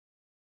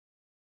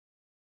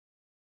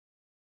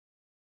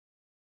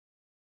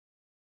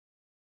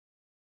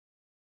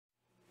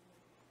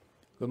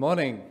Good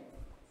morning.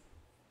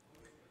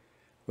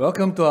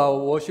 Welcome to our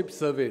worship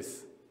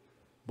service,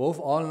 both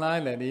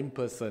online and in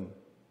person.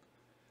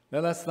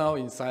 Let us now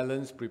in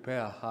silence prepare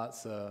our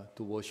hearts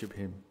to worship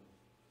Him.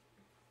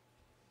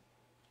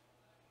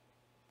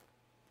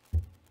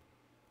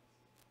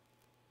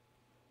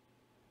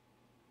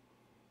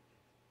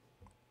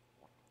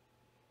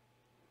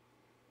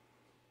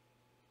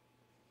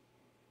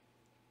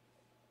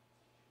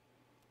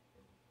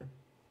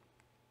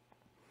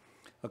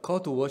 A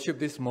call to worship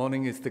this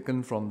morning is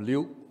taken from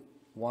Luke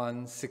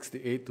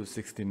 1:68 to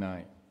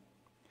 69.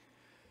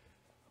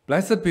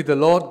 Blessed be the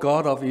Lord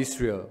God of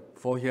Israel,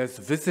 for He has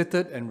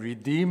visited and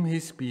redeemed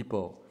His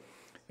people,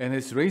 and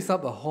has raised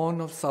up a horn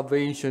of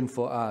salvation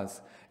for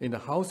us in the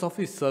house of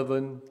His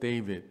servant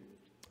David.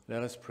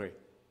 Let us pray.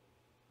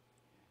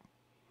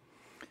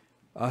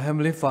 Our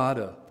Heavenly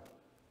Father,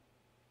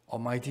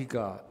 Almighty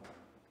God,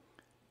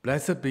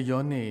 blessed be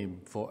your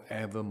name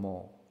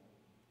forevermore.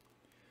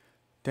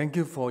 Thank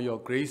you for your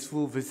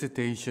graceful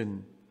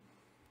visitation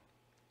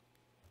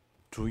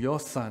through your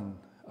Son,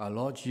 our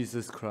Lord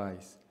Jesus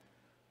Christ,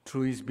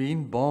 through His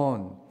being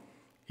born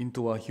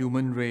into our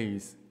human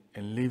race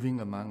and living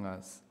among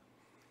us,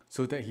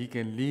 so that He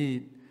can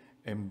lead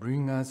and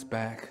bring us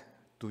back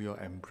to your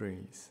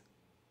embrace.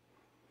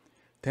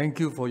 Thank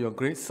you for your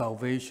great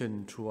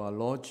salvation through our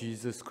Lord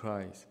Jesus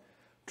Christ,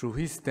 through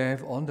His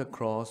death on the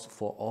cross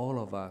for all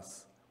of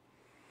us.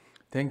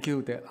 Thank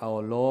you that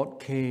our Lord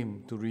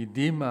came to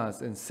redeem us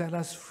and set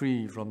us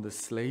free from the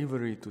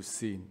slavery to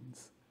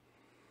sins.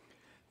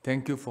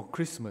 Thank you for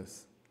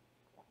Christmas,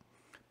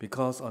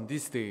 because on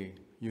this day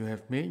you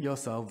have made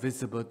yourself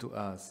visible to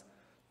us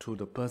through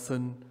the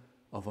person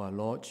of our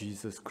Lord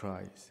Jesus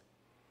Christ.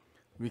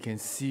 We can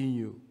see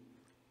you,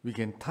 we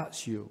can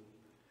touch you,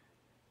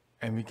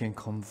 and we can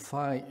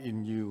confide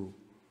in you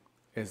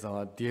as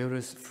our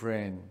dearest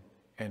friend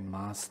and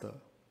master.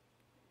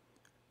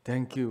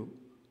 Thank you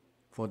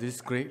for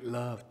this great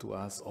love to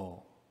us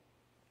all.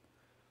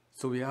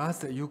 So we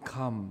ask that you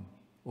come,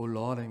 O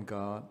Lord and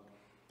God.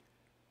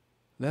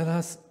 Let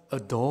us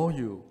adore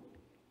you.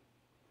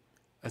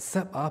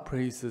 Accept our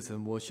praises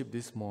and worship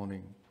this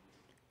morning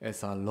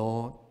as our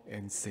Lord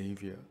and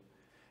Savior.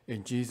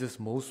 In Jesus'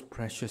 most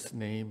precious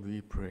name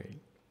we pray.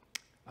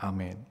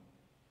 Amen.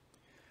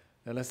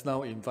 Let us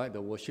now invite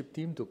the worship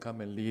team to come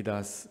and lead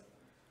us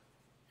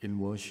in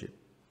worship.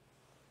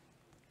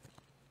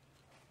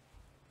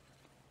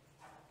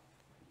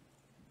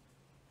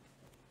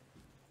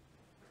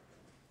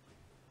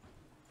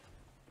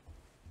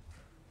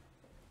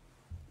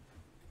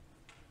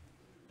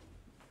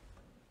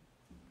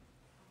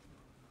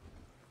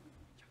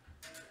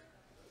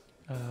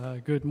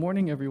 Good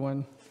morning,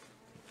 everyone.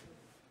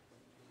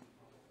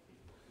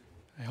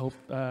 I hope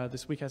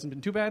this week hasn't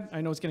been too bad.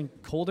 I know it's getting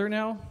colder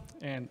now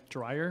and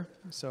drier,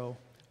 so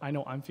I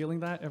know I'm feeling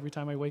that every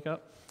time I wake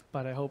up.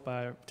 But I hope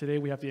today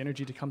we have the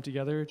energy to come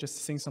together just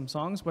to sing some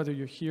songs, whether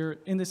you're here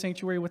in the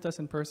sanctuary with us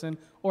in person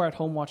or at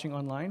home watching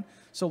online.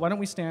 So why don't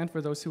we stand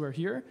for those who are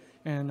here,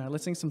 and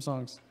let's sing some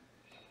songs.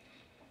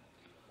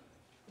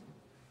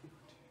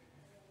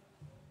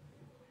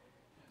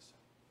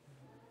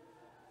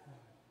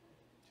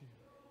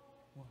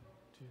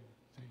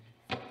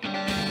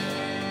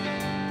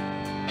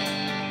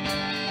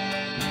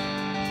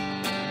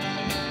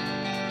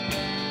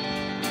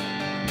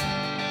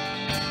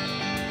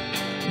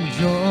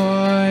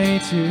 Joy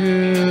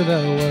to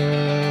the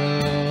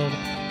world,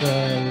 the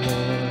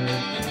Lord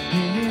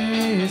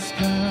is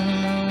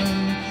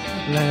come.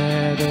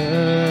 Let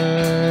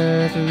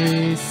earth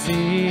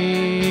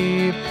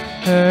receive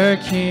her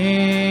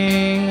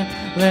King.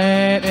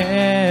 Let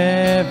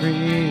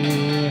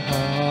every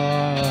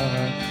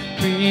heart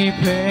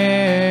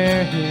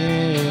prepare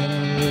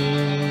Him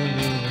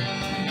room.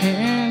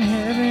 And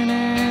heaven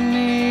and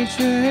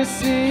nature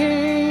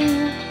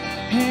sing,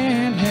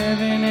 and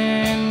heaven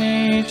and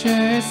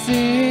nature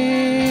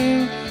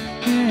sing,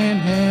 and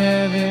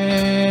heaven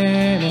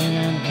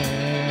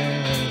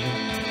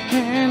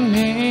and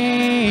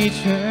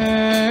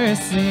nature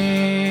sing.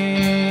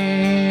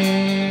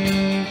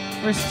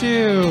 Verse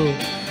 2,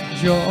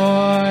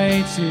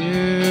 joy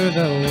to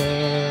the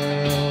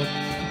world,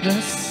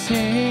 the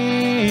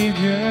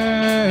Savior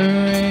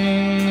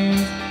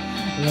reigns.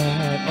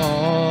 Let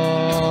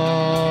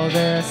all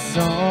their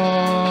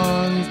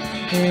songs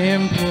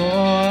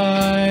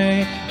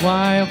employ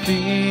wild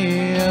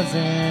fields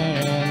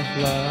and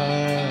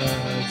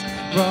floods,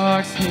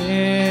 rocks,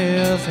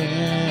 hills,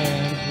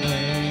 and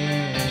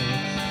plains.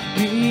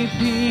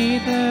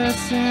 Repeat the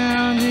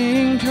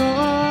sounding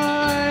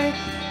joy,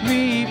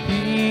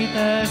 repeat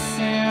the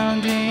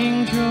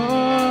sounding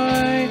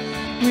joy,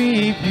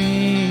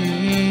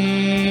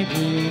 repeat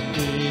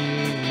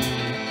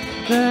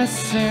the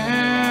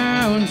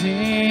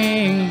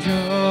sounding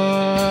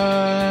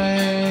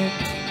joy.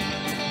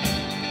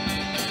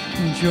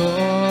 Joy,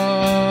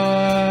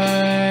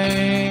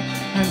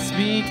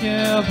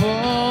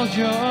 unspeakable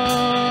joy,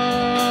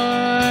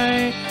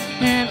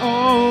 and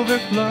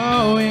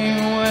overflowing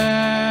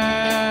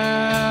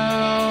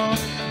well,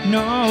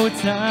 no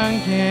tongue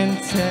can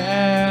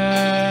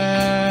tell.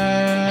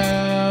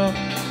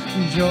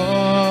 joy,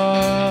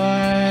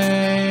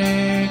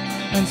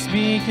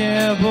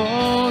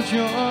 unspeakable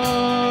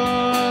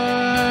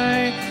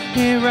joy,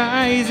 it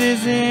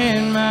rises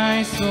in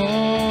my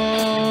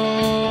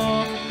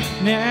soul,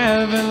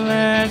 never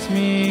lets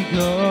me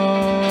go.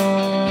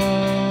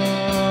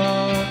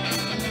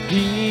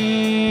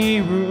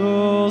 He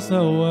rules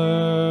the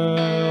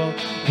world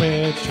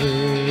with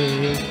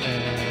truth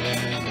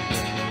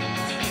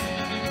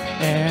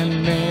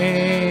and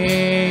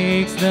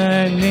makes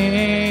the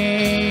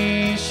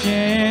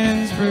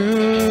nations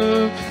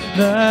prove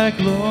the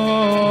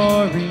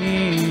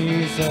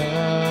glories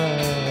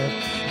of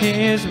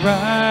his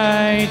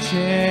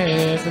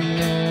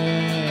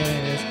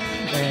righteousness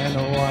and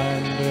the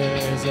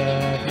wonders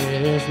of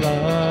his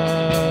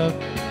love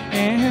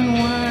and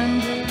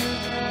wonders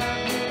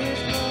of his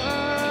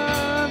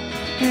love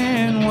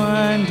and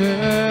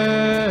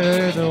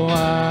wonders of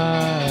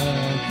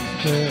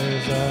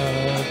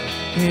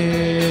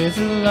his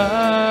love.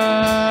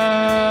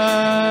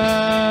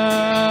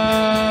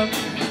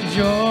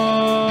 Joy,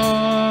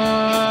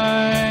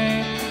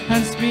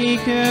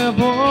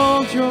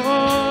 unspeakable joy,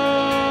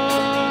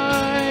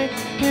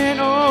 and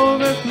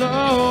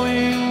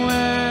overflowing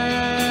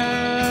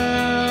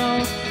well,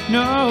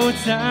 no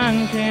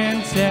tongue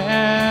can tell.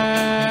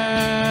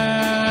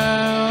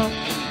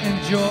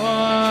 And joy,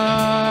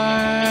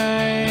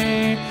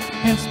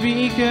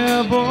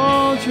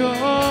 unspeakable joy,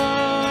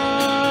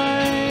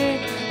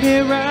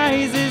 it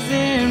rises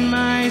in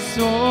my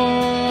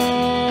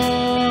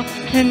soul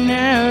and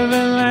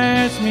never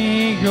lets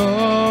me go.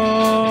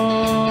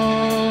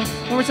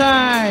 One more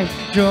time.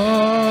 Joy,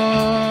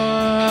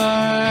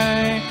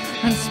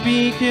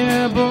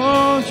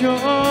 unspeakable joy,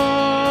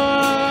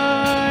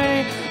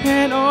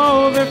 and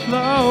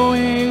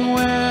overflowing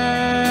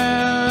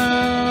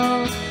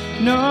well,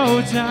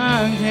 no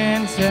tongue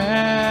can tell.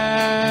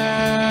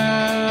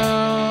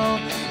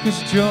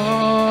 'Cause joy,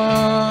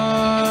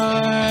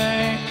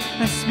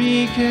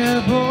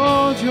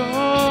 unspeakable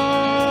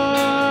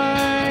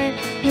joy,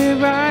 it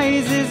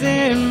rises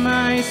in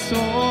my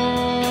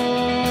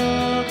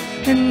soul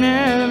and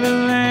never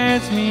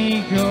lets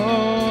me go.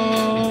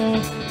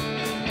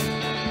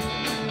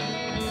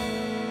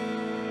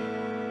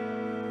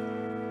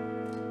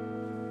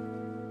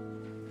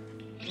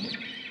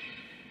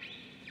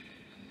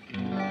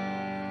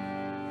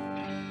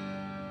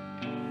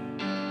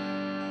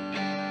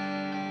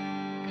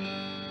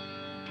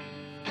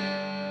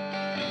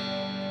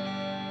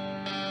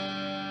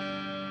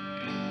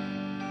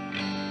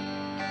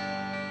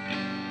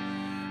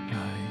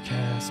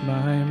 Cast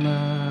my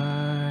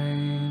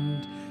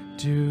mind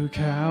to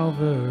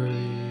Calvary,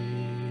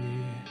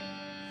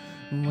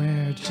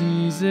 where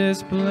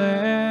Jesus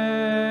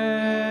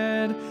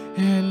bled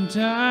and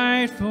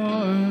died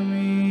for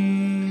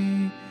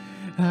me.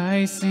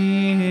 I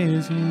see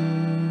his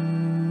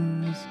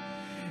wounds,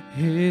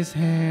 his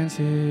hands,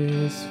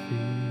 his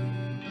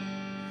feet,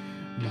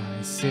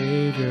 my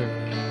Savior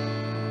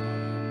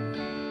on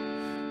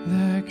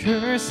the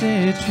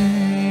cursed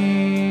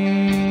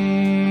tree.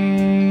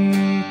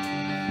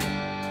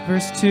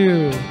 Verse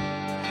 2,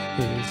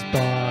 his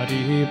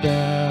body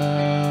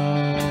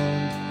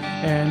bound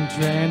and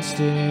drenched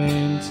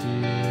in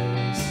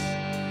tears,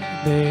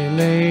 they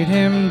laid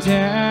him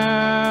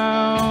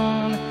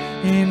down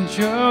in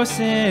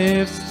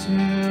Joseph's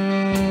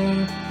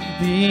tomb,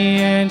 the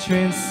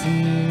entrance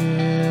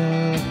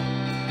sealed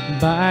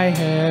by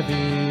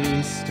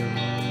heavy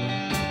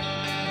stone.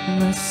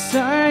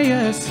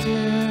 Messiah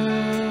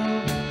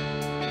still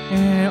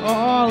and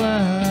all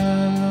alone.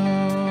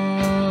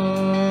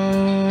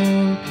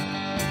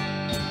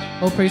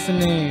 Oh, praise the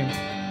name.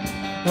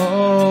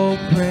 Oh,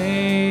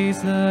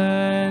 praise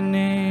the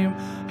name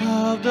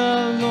of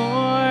the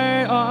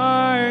Lord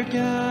our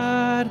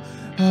God.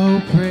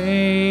 Oh,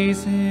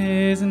 praise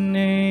his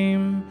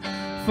name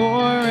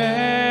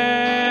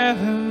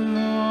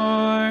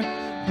forevermore.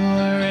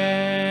 For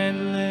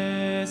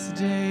endless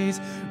days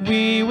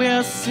we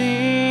will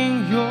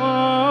sing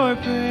your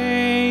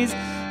praise.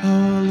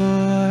 Oh,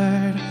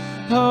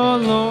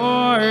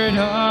 Lord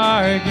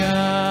our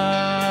God.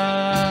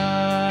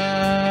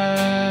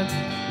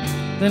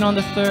 Then on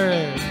the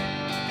third,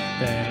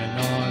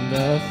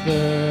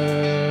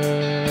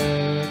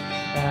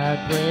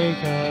 at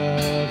break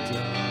of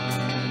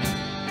dawn,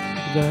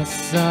 the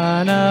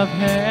Son of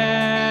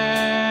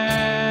Heaven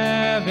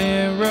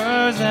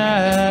rose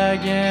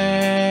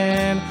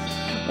again.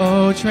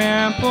 Oh,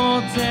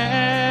 trampled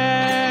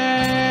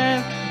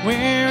death,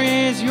 where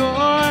is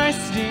your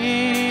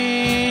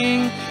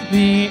sting?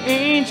 The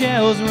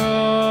angels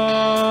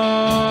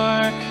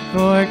roar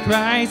for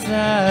Christ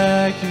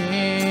the King.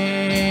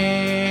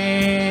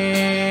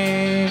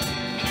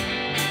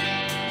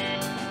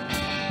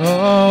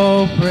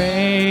 Oh,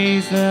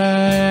 praise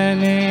the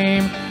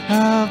name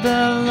of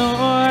the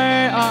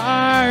Lord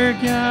our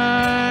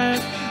God.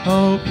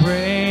 Oh,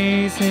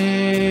 praise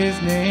his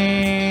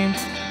name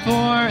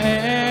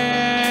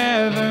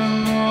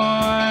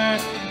forevermore.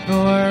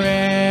 For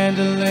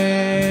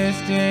endless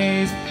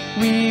days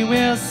we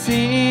will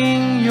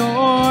sing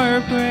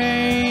your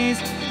praise.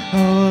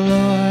 Oh,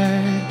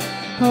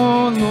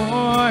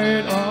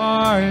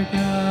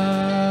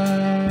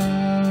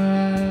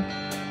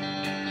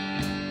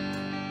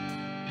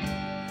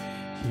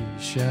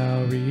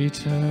 shall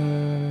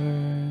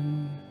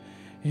return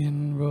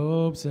in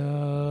robes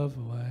of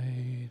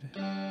white.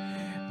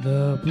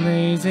 The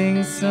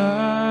blazing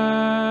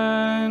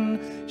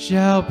sun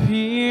shall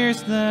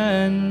pierce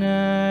the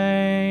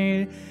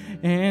night,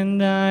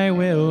 and I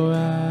will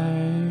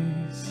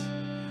rise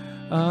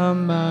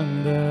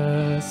among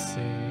the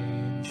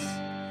saints,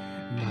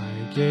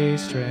 my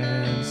gaze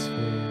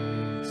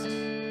transfixed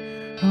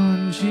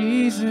on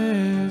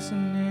Jesus'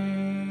 name.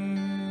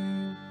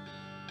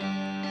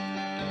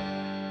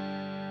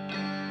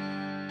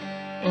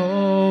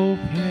 Oh,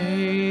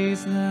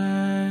 praise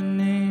the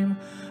name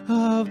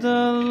of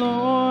the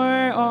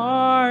Lord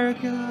our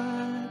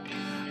God.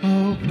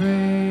 Oh,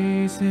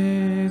 praise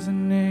his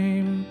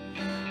name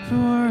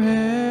forevermore.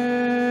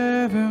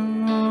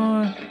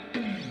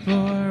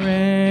 For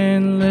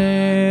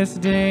endless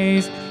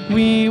days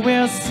we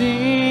will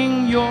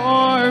sing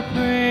your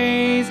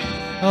praise.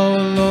 Oh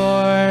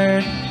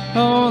Lord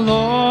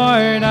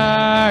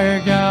our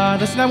God.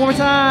 Let's do that one more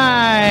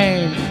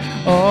time.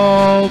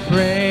 Oh,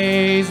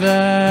 praise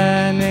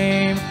the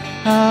name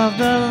of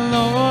the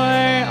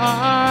Lord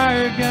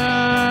our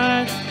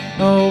God.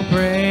 Oh,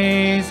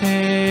 praise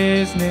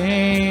his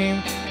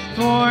name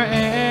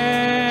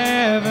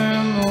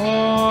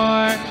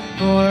forevermore.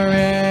 For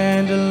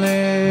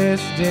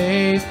endless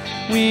days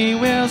we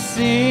will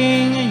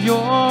sing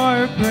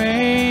your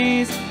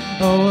praise.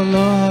 Oh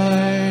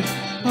Lord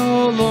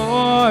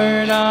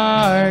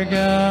our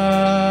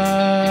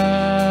God.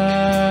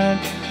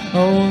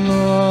 Oh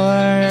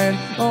Lord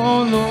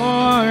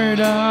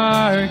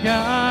our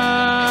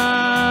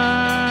God.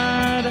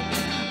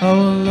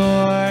 Oh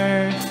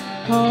Lord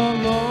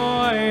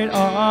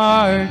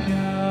our God.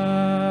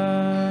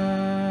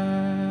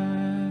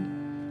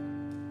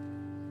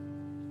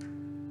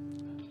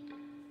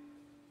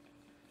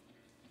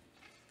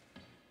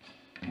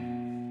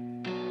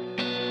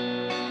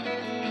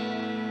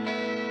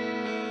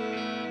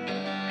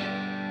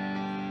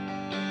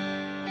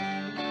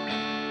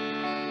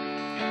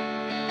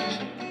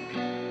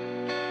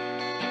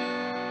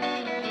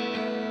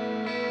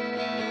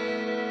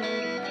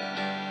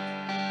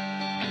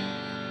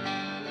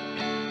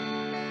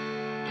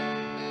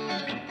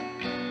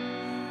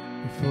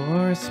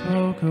 Before I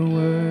spoke a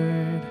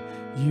word,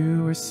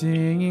 you were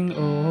singing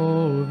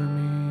over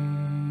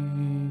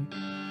me.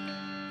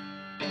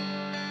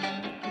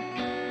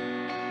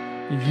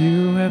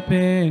 You have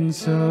been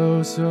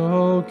so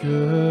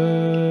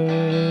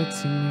good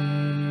to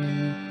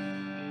me.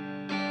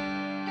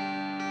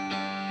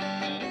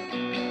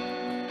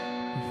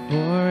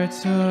 Before I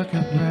took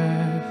a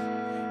breath,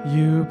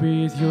 you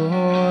breathed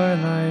your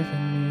life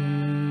in me.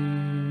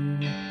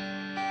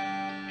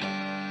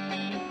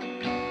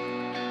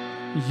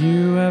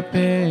 You have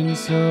been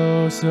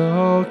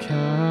so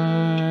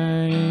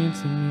kind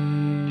to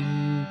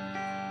me.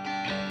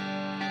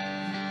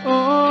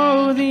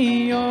 Oh,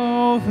 the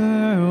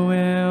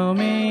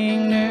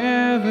overwhelming,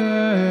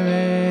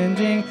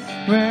 never-ending,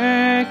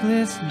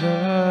 reckless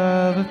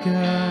love of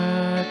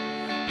God.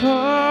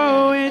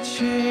 Oh, it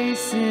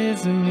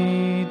chases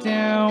me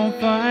down,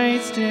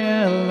 fights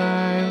till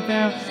I'm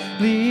found,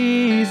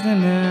 leaves the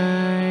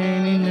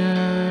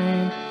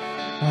 99.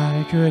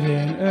 I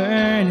couldn't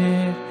earn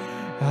it,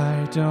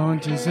 I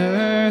don't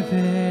deserve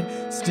it,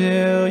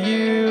 still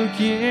you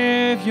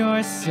give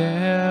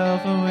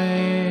yourself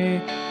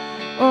away.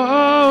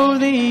 Oh,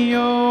 the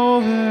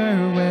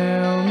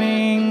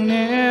overwhelming,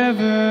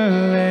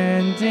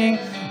 never-ending,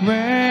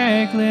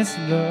 reckless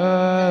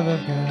love of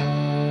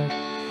God.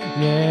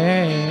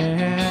 Yeah.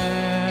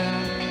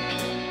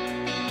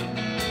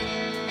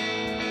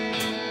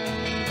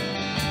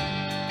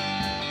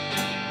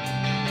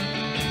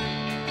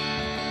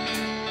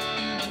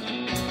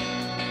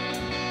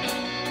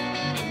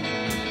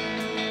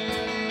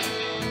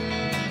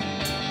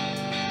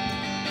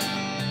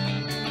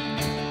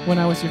 When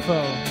I was your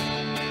foe.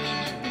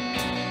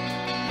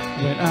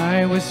 When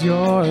I was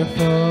your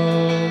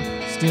foe,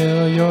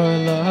 still your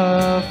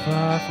love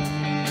fought for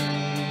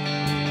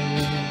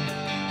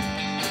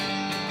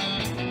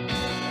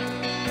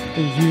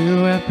me.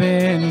 You have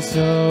been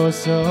so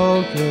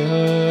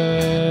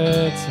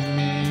good to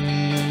me.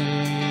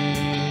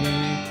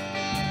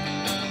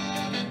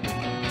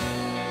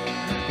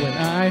 When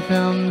I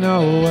found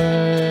no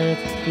worth,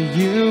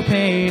 you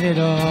paid it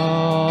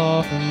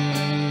all for me.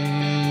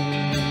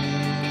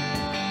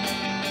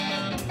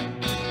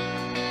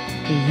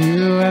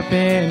 You have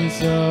been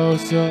so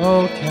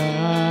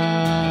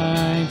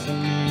kind to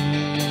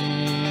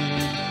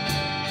me.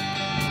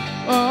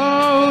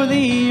 Oh,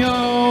 the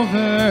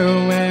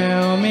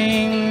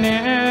overwhelming,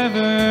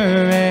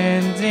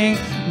 never-ending,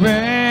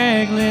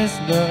 reckless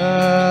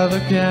love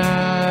of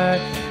God.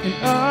 And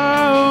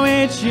oh,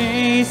 it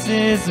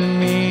chases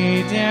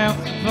me down,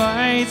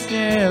 fights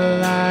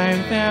till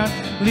I'm found,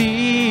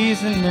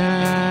 leaves the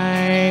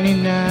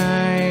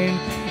 99.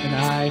 And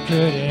I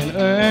couldn't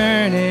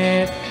earn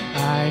it,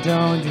 I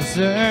don't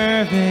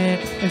deserve it,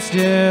 and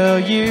still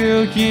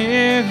you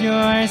give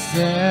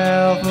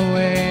yourself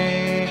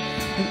away.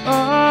 And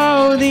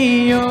oh,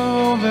 the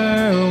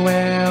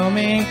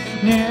overwhelming,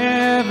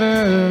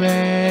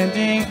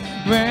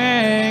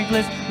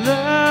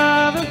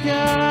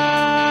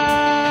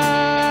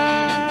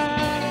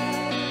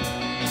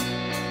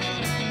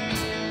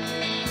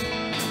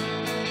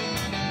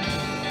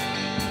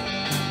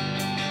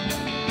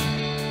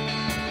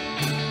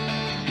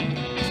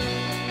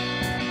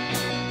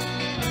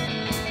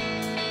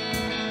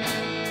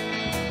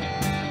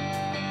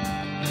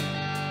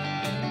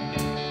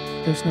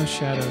 There's no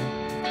shadow.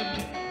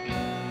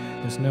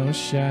 There's no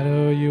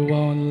shadow you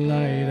won't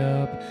light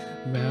up,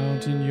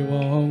 mountain you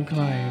won't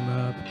climb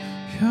up,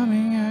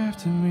 coming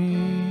after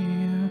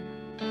me.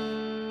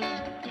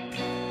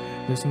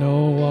 There's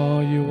no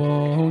wall you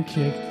won't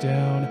kick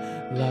down,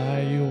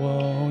 lie you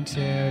won't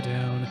tear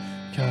down,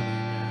 coming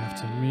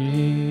after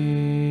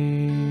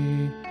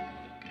me.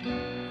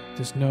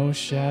 There's no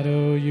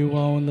shadow you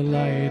won't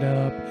light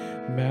up,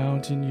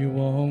 mountain you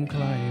won't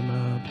climb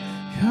up,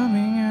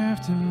 coming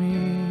after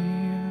me.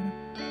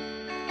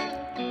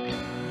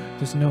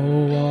 There's no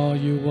wall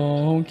you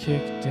won't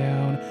kick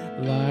down,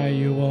 lie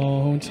you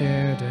won't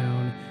tear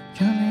down,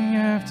 coming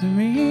after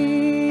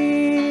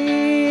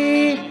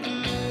me.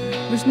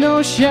 There's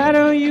no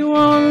shadow you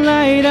won't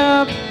light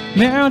up,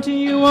 mountain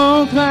you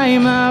won't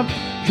climb up,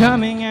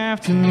 coming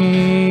after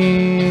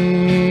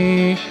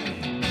me.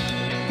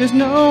 There's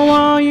no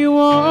wall you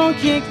won't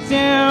kick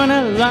down,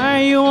 a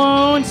lie you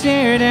won't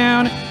tear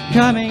down,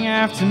 coming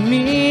after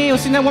me. We'll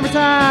sing that one more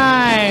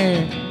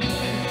time.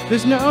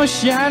 There's no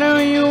shadow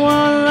you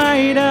won't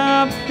light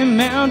up, a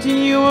mountain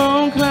you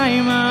won't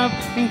climb up,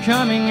 and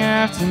coming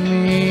after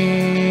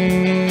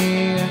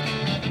me.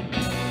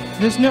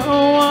 There's no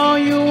wall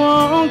you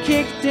won't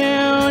kick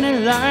down,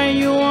 a lie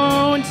you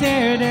won't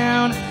tear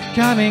down,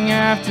 coming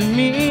after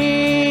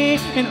me.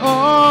 And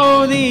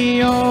oh,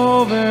 the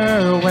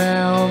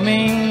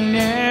overwhelming,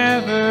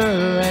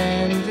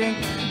 never-ending,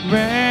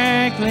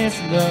 reckless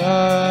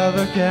love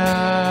of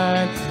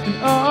God. And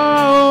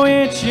oh,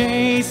 it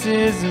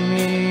chases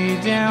me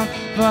down,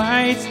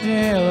 fights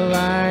till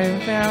I'm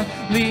found,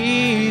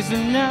 leaves the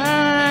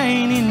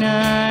 99.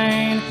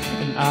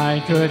 And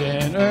I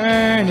couldn't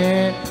earn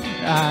it,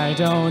 I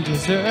don't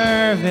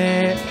deserve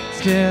it,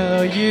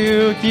 still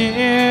you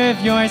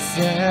give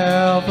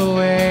yourself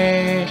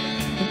away.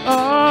 And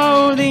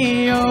oh,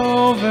 the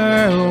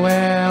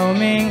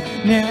overwhelming,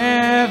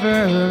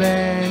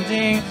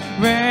 never-ending,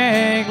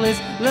 reckless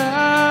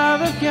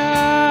love of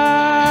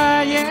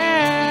God, yeah.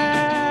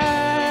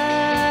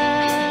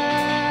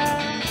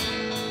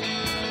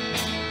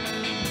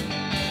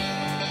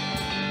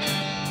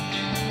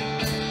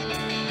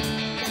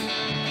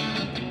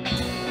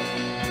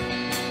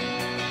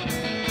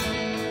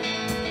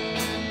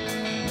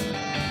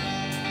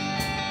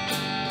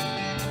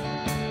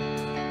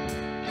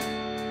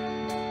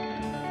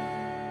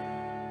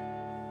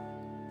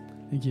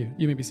 Thank you.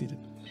 You may be seated.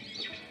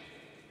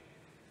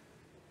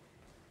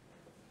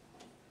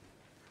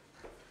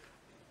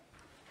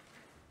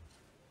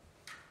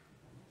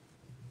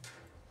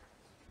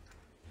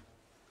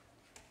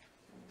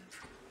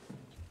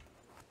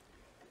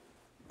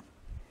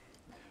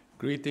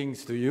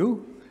 Greetings to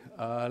you.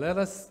 Let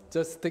us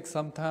just take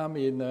some time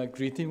in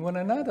greeting one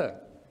another.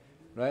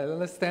 Right?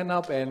 Let's stand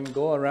up and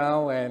go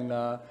around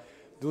and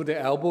do the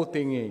elbow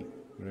thingy.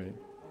 Right.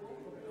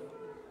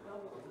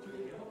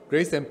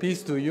 Grace and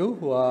peace to you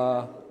who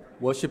are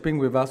worshiping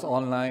with us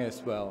online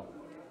as well.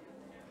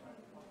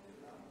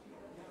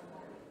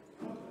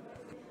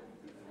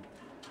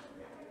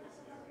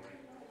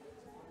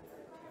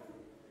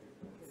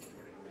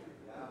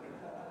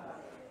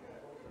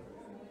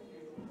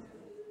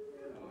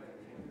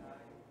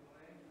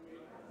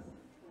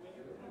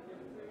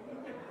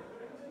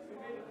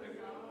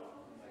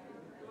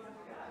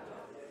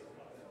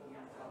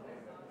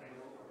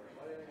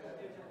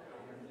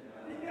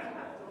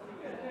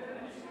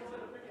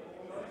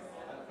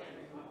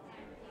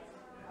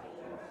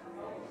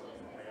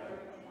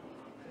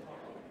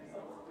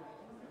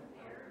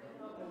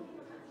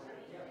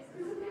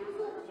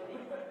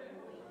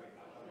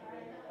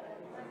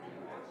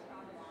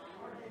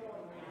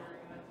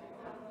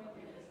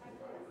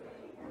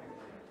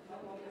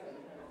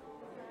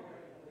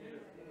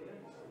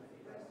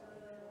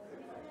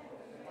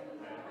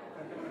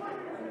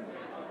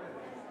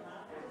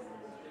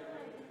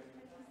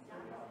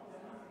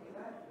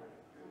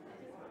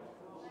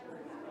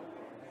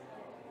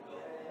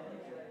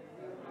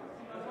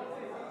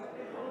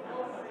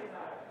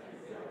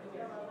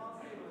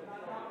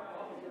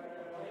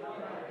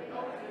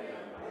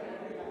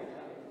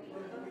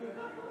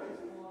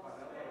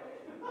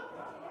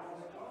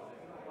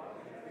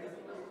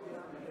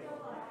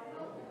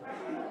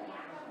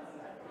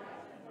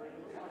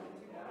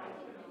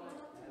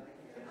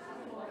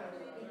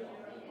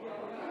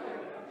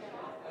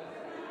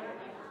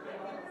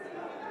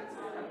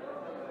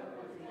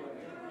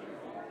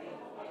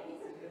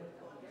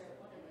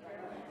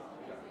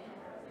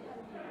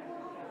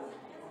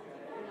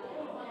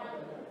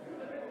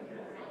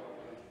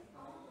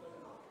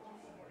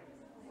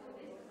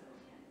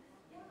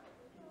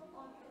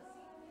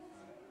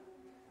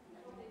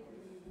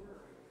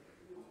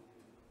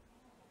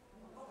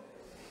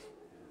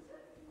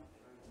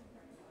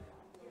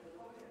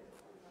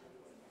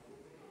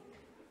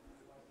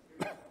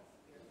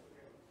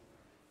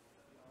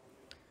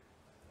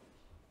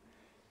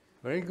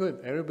 Very good.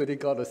 Everybody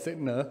got a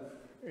signal,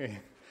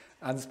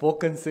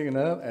 unspoken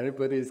signal.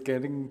 Everybody is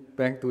getting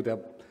back to their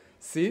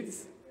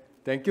seats.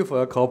 Thank you for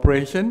your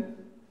cooperation.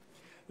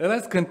 Let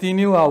us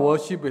continue our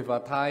worship with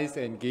our tithes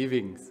and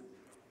givings.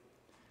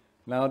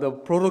 Now the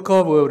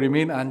protocol will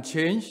remain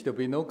unchanged. There will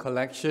be no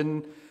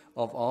collection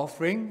of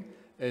offering.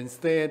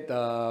 Instead,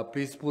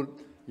 please put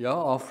your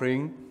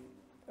offering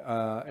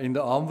in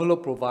the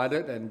envelope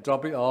provided and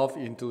drop it off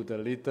into the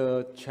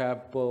little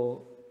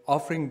chapel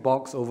offering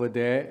box over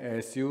there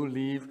as you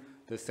leave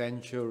the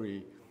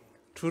sanctuary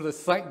through the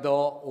side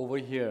door over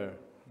here,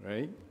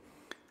 right?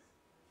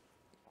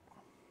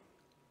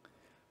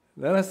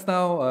 Let us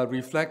now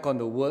reflect on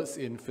the words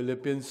in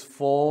Philippians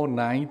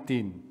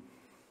 4:19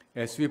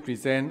 as we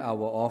present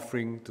our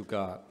offering to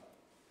God.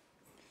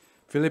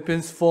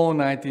 Philippians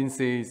 4:19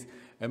 says,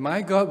 "And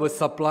my God will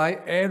supply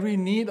every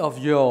need of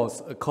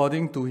yours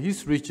according to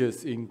his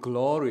riches in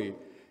glory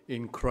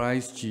in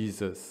Christ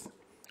Jesus."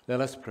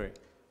 Let us pray.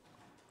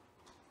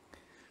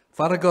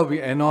 Father God,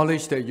 we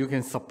acknowledge that you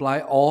can supply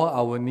all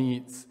our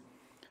needs.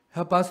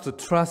 Help us to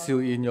trust you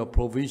in your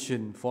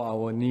provision for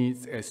our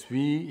needs as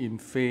we, in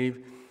faith,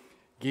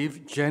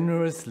 give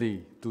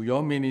generously to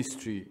your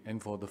ministry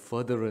and for the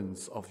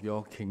furtherance of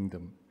your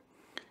kingdom.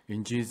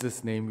 In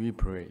Jesus' name we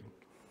pray.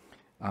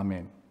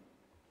 Amen.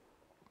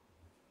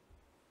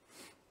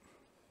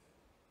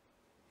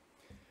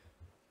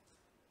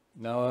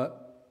 Now,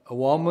 a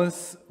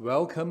warmest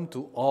welcome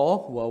to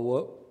all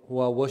who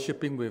are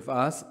worshiping with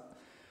us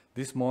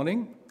this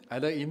morning,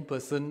 either in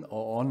person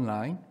or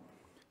online,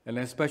 and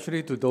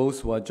especially to those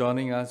who are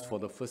joining us for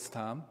the first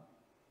time.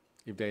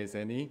 If there is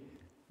any,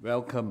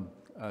 welcome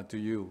to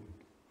you.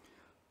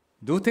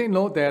 Do take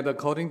note that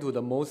according to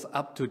the most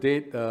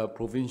up-to-date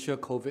provincial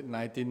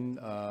COVID-19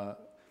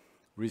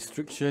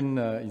 restriction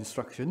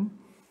instruction,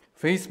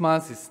 face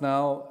mask is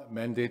now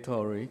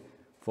mandatory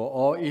for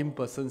all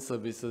in-person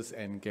services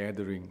and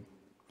gathering.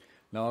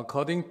 Now,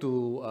 according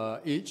to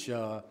each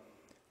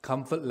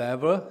comfort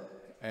level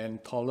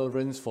and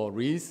tolerance for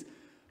risk,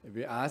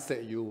 we ask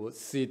that you would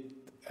sit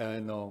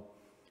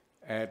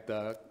at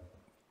a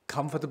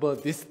comfortable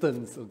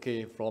distance,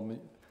 okay, from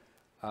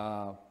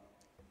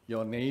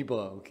your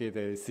neighbor, okay,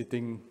 that is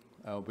sitting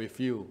with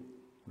you,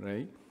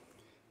 right?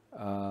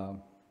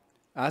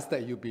 Ask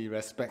that you be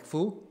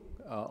respectful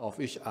of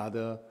each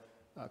other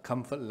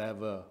comfort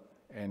level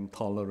and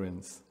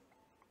tolerance.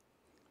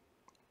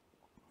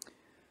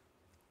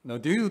 Now,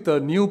 due to the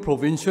new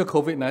provincial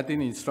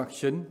COVID-19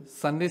 instruction,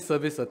 Sunday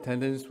service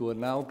attendance will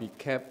now be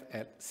kept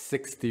at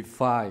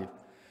 65.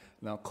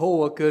 Now,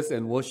 co-workers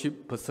and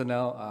worship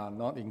personnel are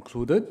not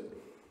included.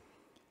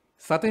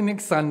 Starting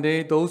next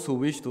Sunday, those who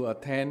wish to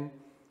attend,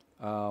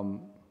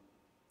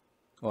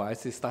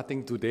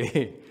 starting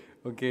today,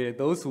 okay,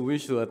 those who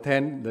wish to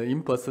attend the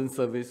in-person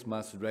service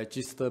must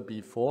register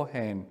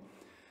beforehand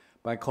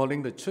by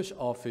calling the church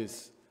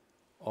office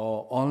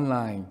or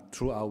online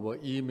through our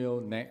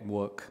email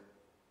network.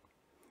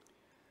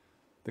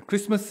 The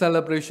Christmas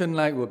celebration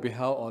night will be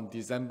held on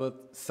December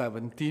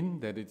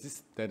 17, that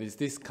is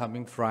this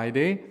coming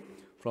Friday,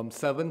 from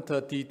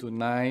 7:30 to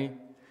 9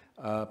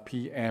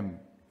 p.m.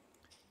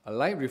 A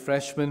light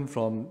refreshment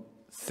from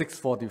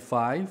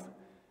 6:45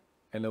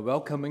 and a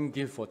welcoming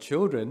gift for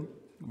children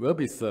will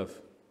be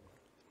served.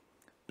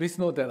 Please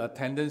note that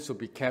attendance will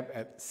be kept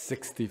at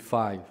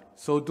 65.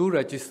 So do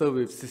register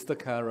with Sister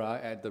Cara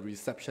at the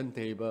reception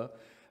table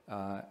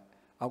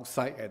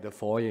outside at the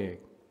foyer.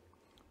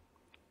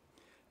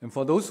 And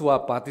for those who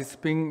are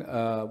participating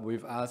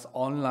with us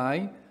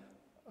online,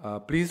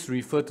 please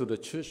refer to the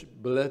church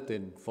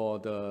bulletin for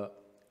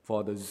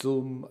the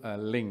Zoom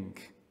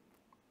link.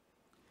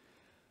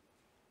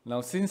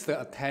 Now, since the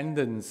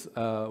attendance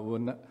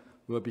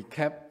will be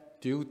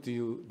kept due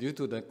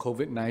to the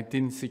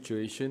COVID-19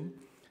 situation,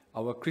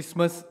 our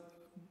Christmas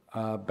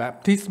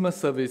baptismal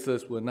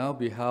services will now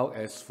be held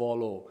as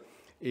follows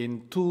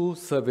in 2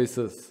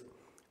 services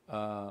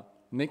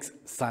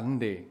next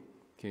Sunday.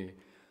 Okay,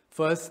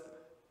 first,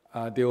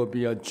 there will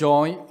be a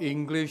joint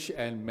English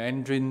and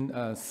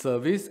Mandarin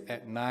service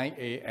at 9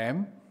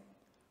 a.m.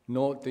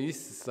 Note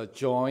this is a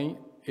joint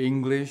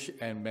English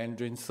and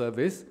Mandarin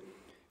service.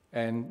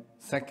 And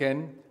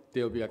second,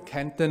 there will be a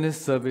Cantonese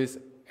service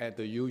at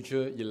the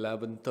usual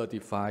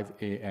 11:35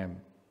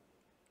 a.m.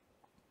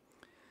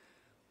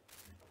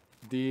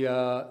 The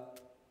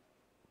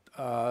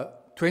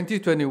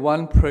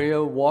 2021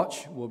 Prayer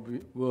Watch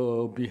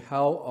will be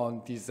held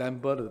on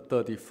December the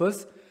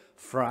 31st,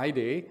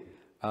 Friday,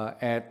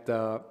 at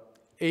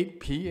 8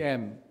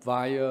 p.m.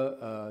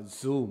 via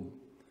Zoom.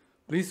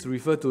 Please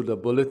refer to the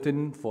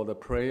bulletin for the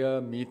prayer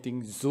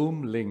meeting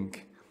Zoom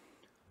link.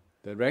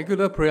 The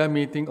regular prayer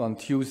meeting on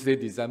Tuesday,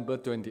 December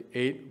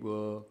 28,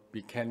 will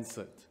be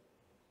cancelled.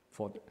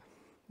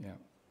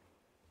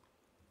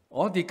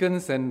 All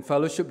deacons and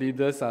fellowship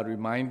leaders are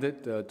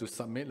reminded to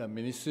submit a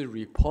ministry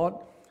report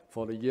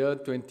for the year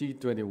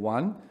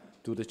 2021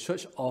 to the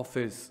church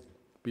office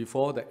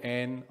before the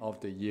end of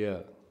the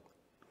year.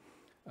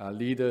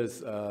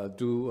 Leaders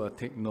do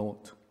take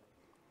note.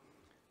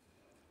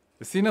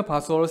 The Senior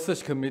Pastoral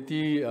Search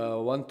Committee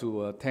want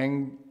to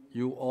thank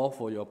you all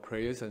for your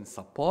prayers and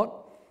support.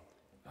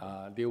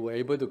 They were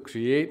able to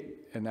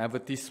create an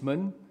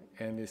advertisement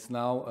and it's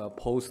now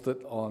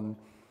posted on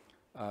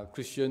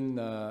Christian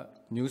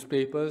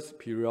newspapers,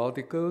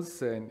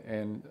 periodicals,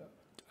 and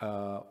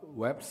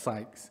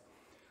websites.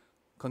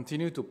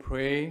 Continue to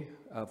pray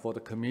for the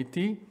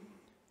committee,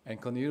 and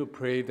continue to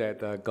pray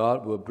that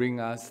God will bring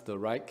us the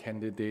right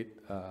candidate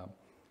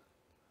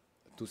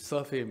to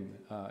serve Him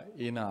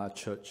in our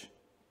church.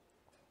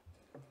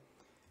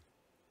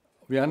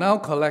 We are now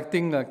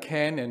collecting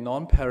canned and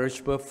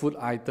non-perishable food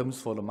items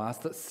for the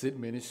Mustard Seed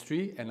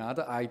Ministry and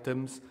other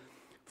items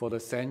for the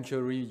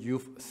Sanctuary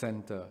Youth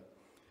Center.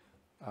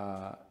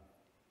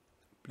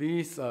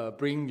 Please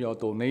bring your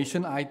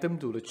donation item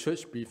to the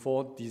church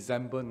before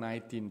December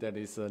 19, that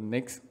is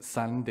next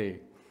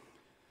Sunday.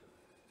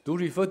 Do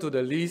refer to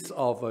the list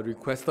of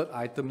requested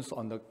items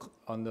on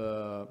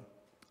the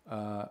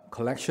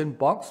collection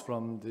box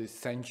from the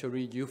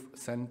Sanctuary Youth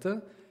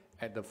Center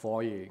at the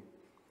foyer.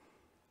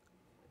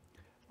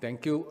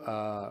 Thank you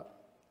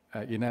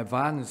in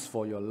advance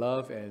for your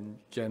love and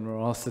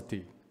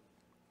generosity.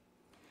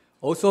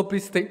 Also,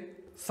 please take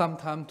some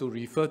time to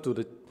refer to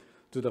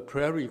the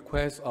prayer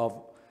request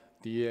of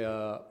the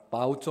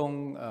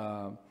Baozhong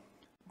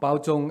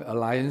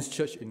Alliance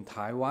Church in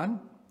Taiwan,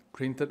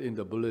 printed in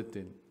the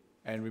bulletin,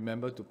 and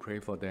remember to pray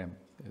for them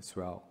as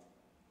well.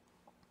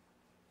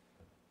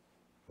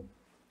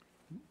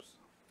 Oops.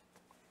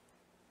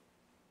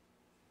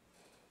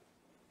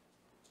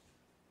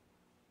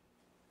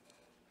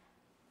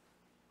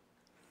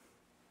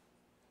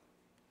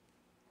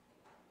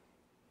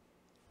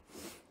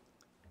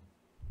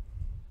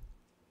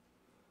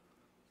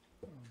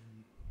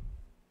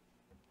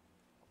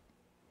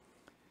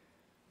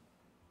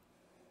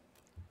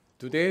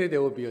 Today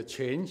there will be a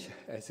change,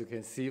 as you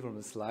can see from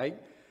the slide,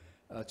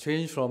 a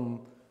change from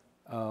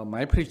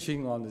my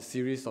preaching on the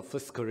series of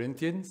 1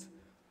 Corinthians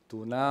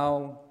to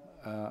now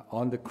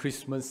on the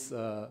Christmas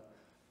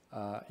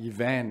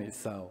event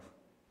itself.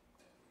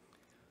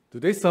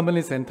 Today's sermon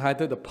is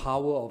entitled The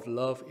Power of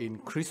Love in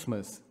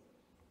Christmas.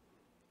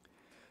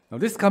 Now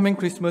this coming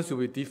Christmas will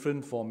be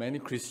different for many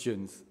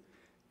Christians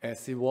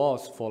as it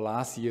was for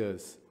last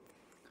year's.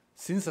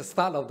 Since the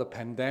start of the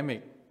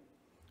pandemic,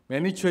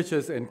 many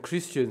churches and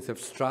Christians have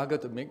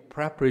struggled to make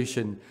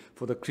preparation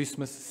for the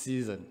Christmas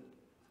season.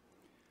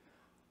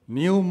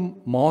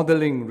 New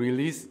modeling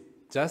released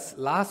just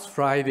last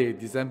Friday,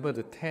 December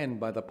the 10th,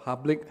 by the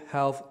Public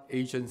Health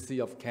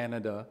Agency of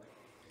Canada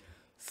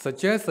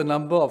suggests the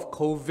number of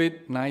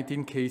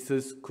COVID-19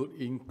 cases could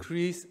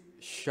increase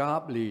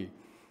sharply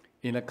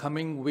in the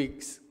coming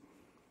weeks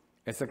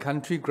as the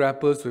country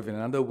grapples with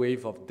another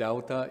wave of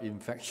Delta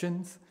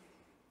infections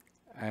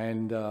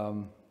and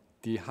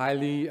the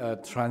highly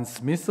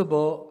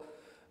transmissible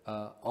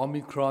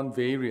Omicron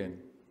variant.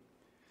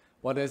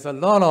 Well, there's a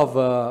lot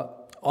of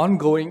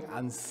ongoing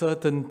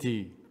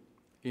uncertainty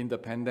in the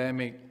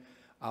pandemic.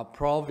 Our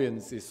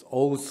province is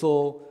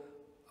also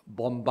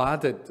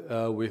bombarded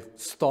with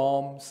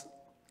storms,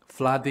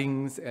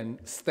 floodings, and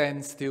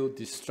standstill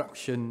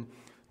destruction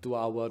to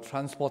our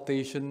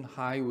transportation,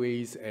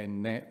 highways,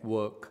 and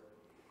network,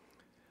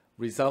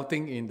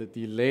 resulting in the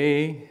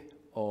delay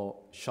or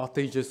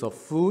shortages of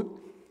food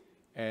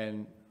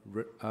and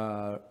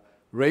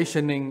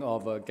rationing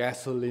of a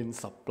gasoline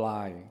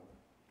supply.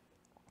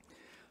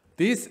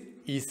 This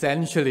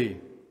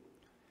essentially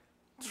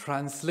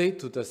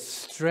translates to the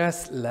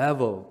stress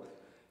level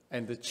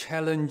and the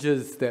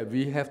challenges that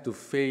we have to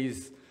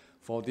face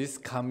for this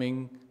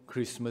coming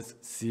Christmas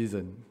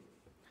season.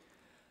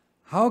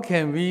 How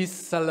can we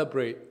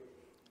celebrate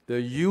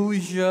the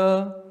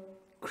usual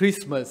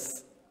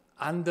Christmas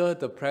under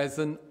the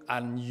present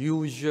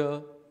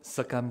unusual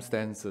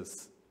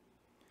circumstances?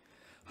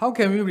 How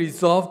can we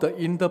resolve the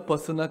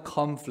interpersonal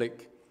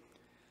conflict?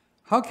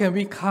 How can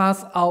we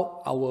cast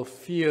out our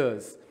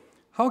fears?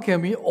 How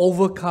can we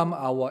overcome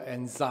our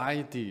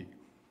anxiety?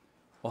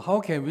 Or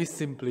how can we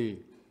simply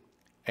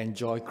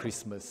enjoy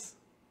Christmas?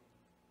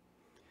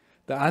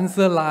 The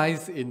answer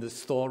lies in the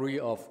story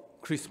of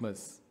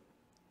Christmas.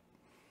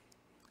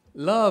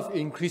 Love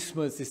in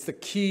Christmas is the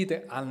key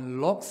that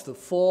unlocks the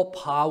 4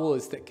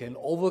 powers that can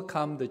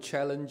overcome the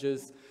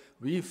challenges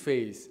we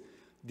face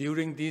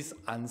during these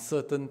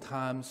uncertain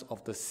times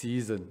of the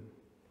season.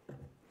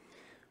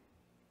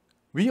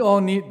 We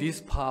all need these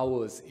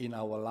powers in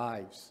our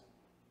lives.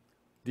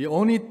 The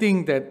only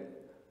thing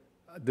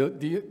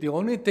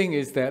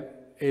is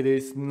that it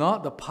is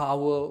not the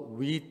power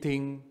we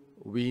think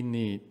we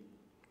need.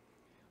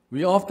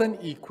 We often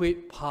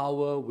equate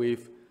power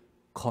with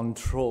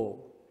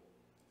control.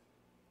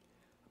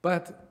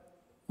 But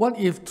what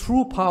if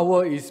true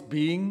power is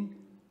being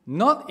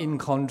not in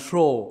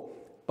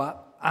control,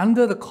 but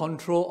under the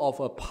control of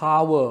a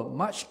power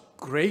much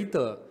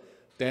greater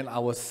than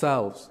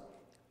ourselves,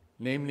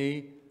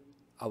 namely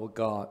our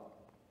God?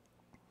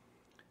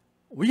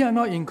 We are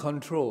not in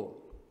control.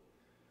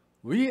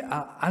 We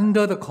are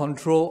under the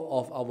control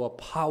of our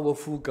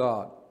powerful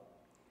God.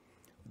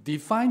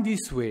 Defined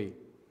this way,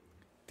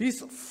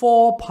 these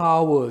 4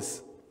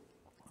 powers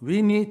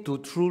we need to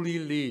truly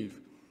live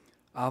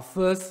are: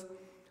 first,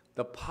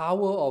 the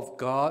power of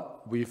God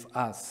with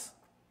us.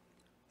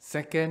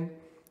 Second,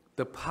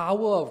 the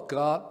power of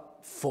God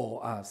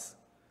for us.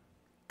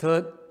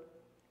 Third,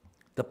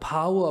 the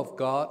power of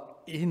God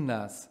in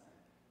us,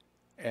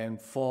 and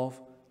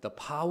fourth, the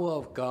power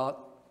of God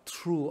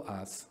through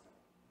us.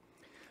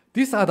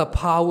 These are the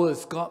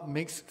powers God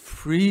makes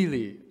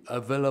freely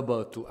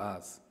available to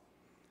us.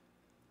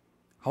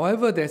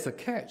 However, there's a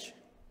catch.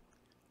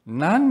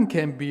 None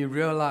can be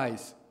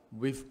realized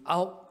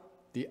without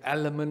the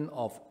element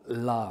of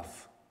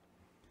love.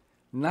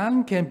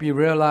 None can be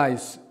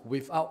realized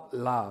without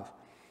love.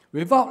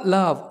 Without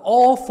love,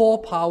 all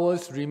four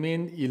powers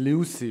remain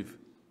elusive.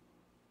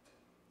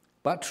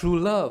 But through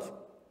love,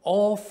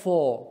 all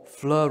four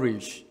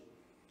flourish.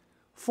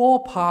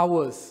 Four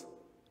powers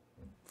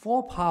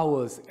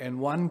and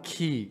one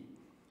key.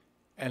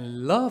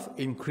 And love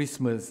in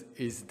Christmas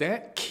is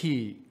that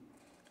key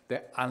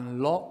that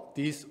unlocks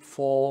these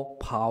four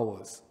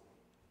powers.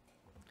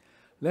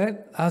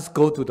 Let us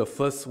go to the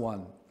first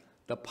one,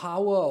 the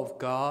power of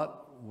God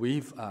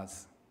with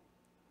us.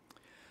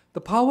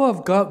 The power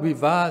of God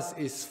with us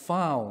is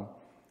found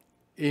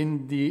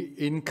in the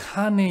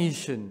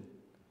incarnation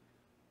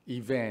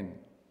event,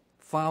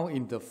 found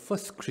in the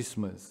first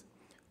Christmas,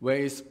 where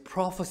his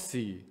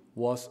prophecy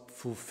was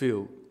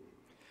fulfilled.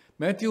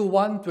 Matthew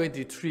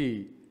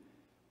 1:23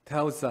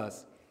 tells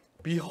us,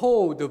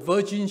 "Behold, the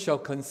virgin shall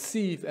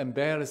conceive and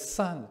bear a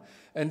son,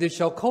 and they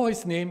shall call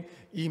his name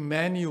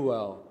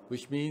Emmanuel,"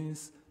 which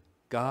means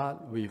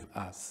God with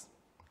us.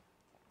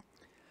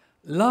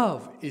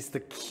 Love is the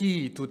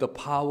key to the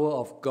power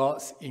of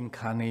God's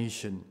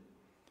incarnation.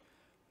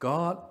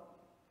 God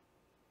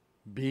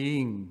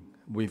being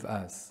with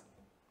us.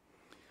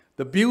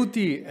 The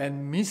beauty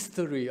and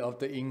mystery of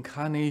the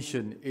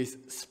incarnation is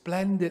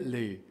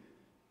splendidly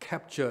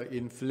captured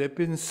in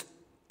Philippians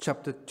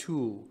chapter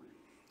 2,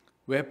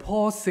 where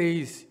Paul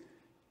says,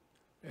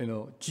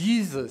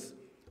 Jesus,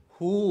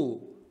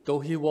 who, though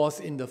he was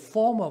in the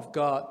form of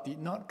God, did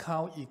not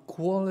count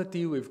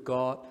equality with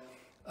God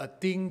a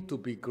thing to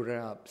be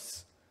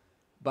grasped,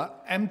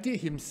 but emptied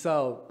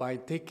himself by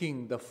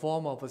taking the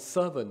form of a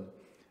servant,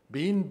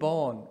 being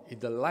born in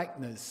the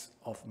likeness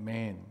of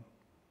man.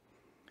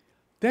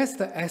 That's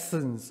the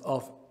essence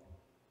of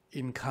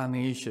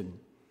incarnation.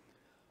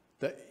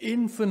 The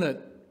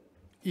infinite,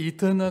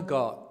 eternal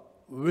God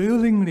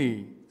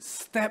willingly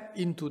stepped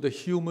into the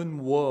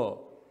human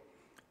world,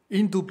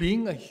 into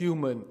being a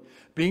human,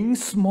 being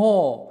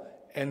small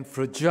and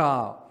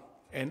fragile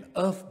and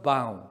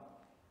earthbound.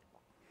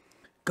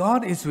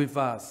 God is with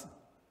us.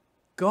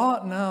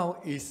 God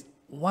now is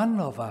one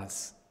of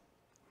us.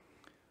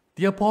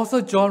 The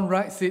Apostle John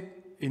writes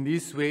it in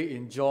this way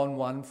in John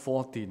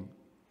 1:14.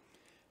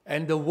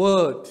 "And the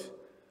Word,"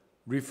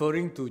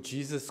 referring to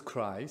Jesus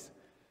Christ,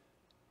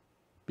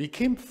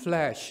 "became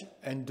flesh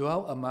and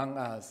dwelt among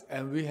us,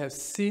 and we have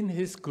seen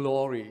his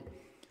glory,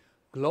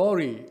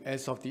 glory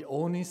as of the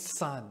only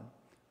Son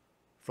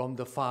from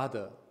the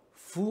Father,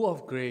 full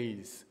of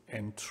grace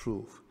and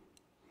truth."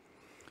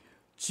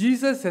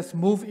 Jesus has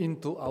moved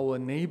into our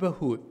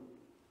neighborhood,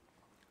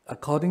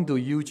 according to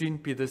Eugene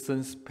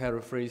Peterson's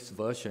paraphrased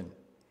version.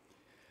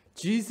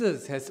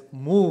 Jesus has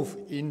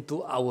moved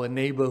into our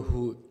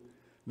neighborhood.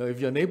 Now, if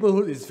your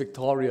neighborhood is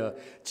Victoria,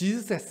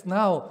 Jesus has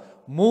now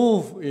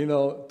moved,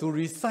 to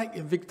reside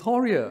in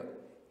Victoria.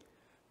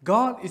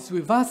 God is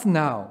with us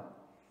now.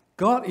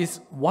 God is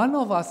one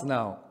of us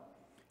now.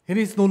 It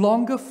is no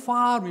longer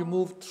far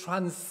removed,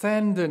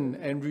 transcendent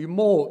and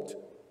remote,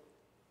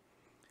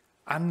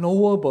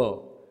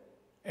 unknowable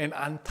and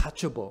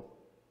untouchable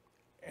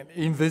and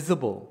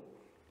invisible.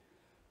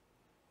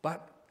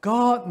 But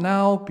God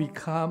now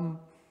become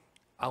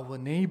our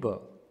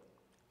neighbor,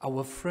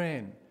 our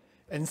friend,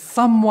 and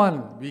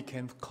someone we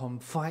can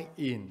confide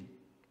in.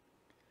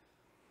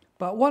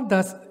 But what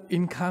does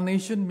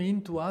incarnation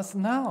mean to us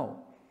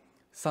now,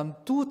 some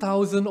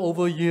 2,000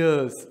 over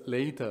years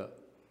later?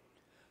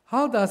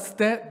 How does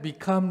that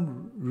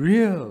become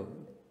real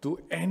to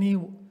any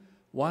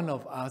one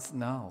of us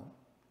now?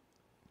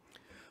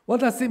 What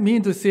does it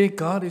mean to say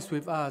God is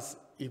with us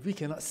if we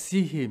cannot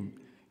see him,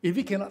 if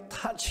we cannot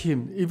touch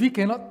him, if we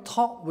cannot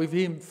talk with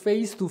him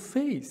face to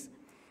face?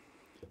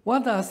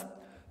 What does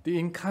the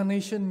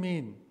incarnation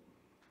mean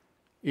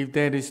if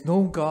there is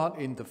no God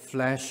in the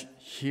flesh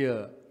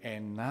here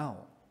and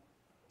now?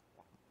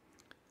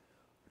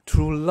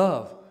 Through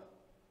love,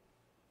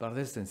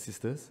 brothers and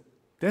sisters,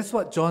 that's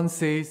what John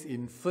says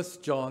in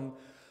 1 John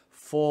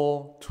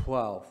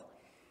 4:12.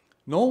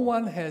 "No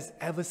one has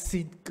ever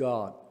seen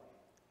God.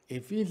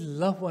 If we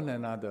love one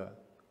another,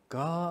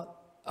 God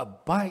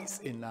abides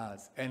in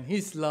us, and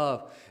his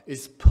love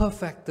is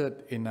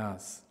perfected in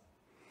us."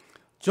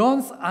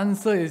 John's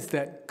answer is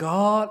that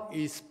God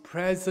is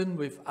present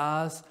with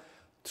us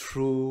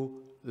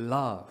through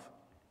love.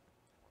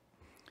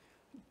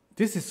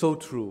 This is so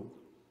true.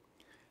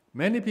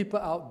 Many people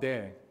out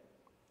there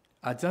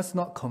are just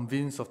not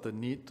convinced of the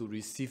need to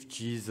receive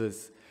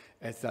Jesus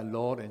as their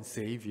Lord and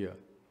Savior.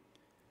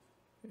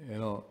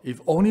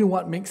 If only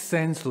what makes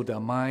sense to their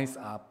minds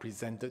are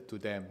presented to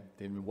them,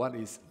 then what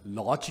is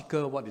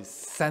logical, what is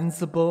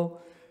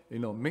sensible,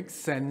 makes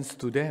sense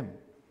to them.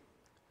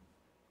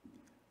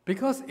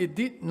 Because it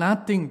did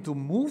nothing to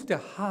move their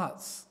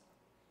hearts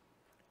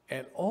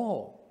at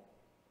all.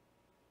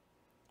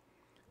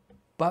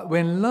 But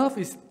when love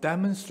is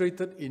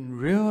demonstrated in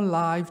real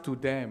life to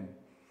them,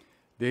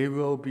 they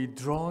will be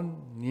drawn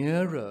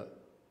nearer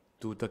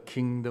to the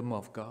kingdom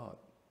of God.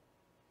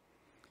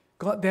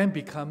 God then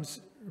becomes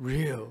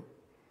real.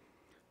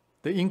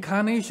 The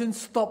incarnation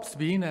stops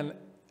being an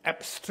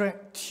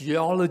abstract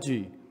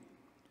theology,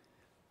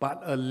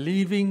 but a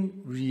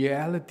living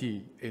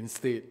reality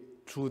instead,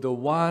 through the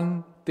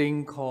one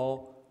thing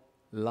called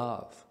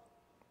love.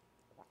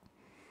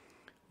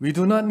 We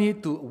do not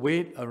need to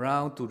wait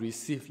around to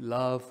receive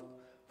love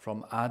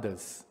from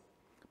others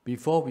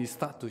before we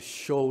start to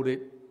show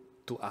it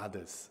to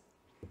others.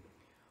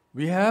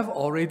 We have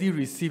already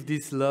received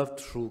this love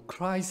through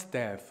Christ's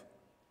death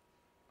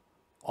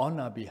on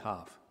our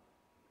behalf.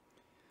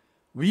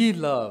 We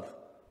love,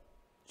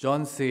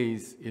 John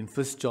says in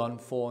 1 John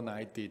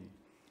 4:19,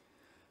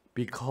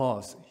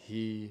 because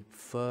he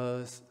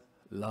first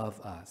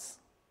loved us.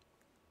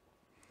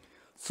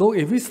 So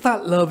if we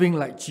start loving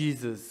like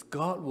Jesus,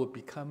 God will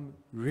become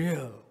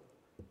real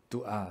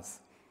to us.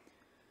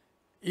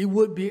 It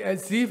would be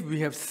as if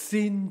we have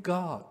seen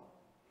God.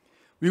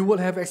 We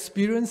would have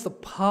experienced the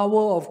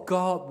power of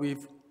God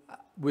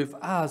with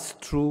us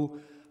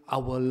through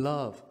our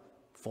love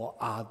for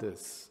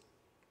others.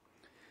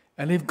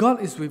 And if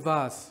God is with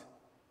us,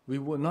 we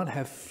will not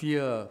have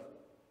fear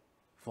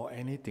for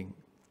anything.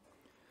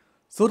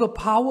 So the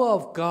power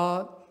of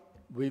God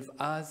with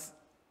us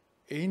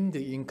in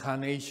the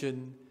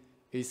incarnation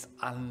is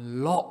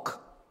unlocked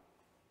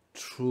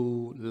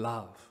through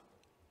love.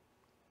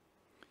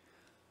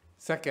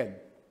 Second,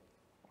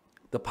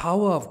 the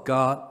power of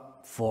God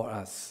for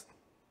us.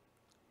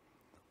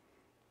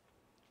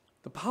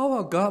 The power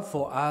of God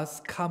for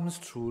us comes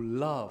through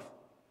love,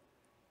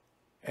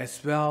 as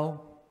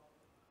well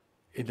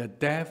in the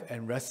death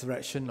and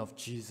resurrection of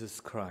Jesus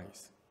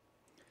Christ.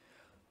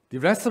 The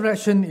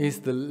resurrection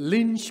is the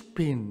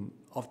linchpin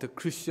of the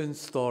Christian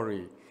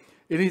story.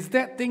 It is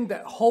that thing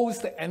that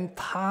holds the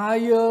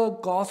entire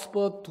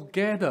gospel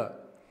together.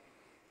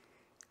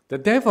 The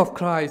death of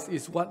Christ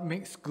is what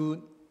makes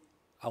good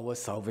our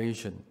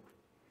salvation.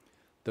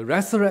 The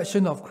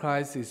resurrection of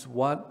Christ is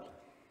what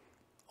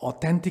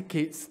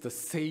authenticates the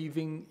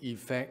saving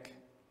effect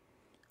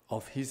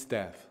of his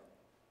death.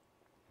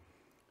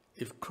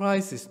 If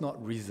Christ is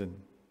not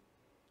risen,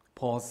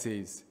 Paul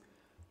says,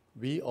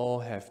 we all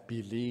have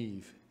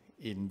believed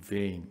in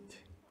vain.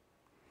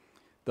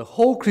 The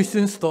whole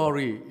Christian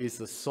story is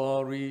a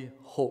sorry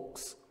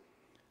hoax,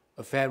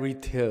 a fairy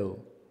tale,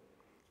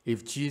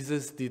 if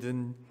Jesus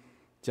didn't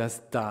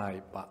just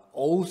die, but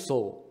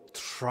also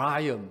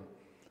triumph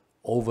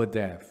over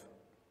death.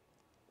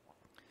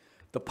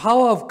 The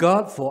power of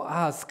God for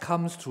us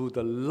comes through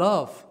the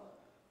love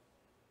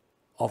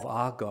of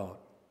our God.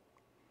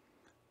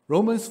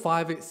 Romans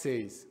 5:8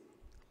 says,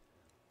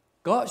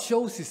 God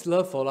shows his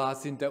love for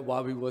us in that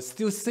while we were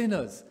still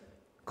sinners,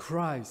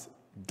 Christ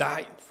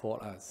died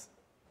for us.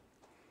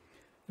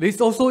 It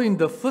is also in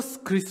the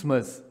first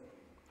Christmas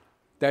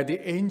that the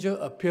angel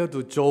appeared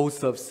to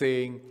Joseph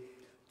saying,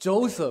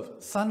 Joseph,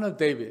 son of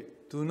David,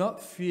 do not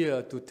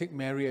fear to take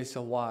Mary as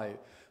your wife,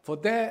 for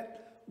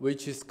that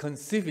which is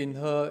conceived in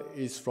her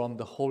is from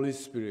the Holy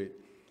Spirit.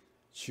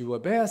 She will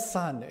bear a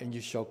son, and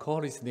you shall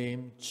call his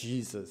name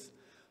Jesus,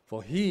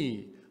 for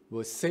he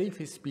will save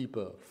his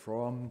people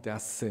from their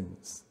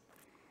sins.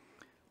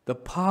 The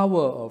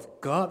power of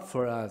God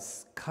for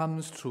us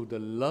comes through the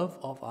love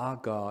of our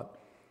God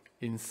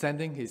in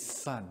sending his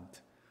Son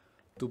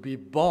to be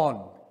born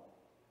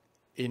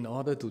in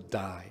order to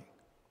die.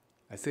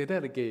 I say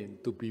that again,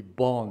 to be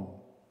born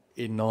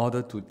in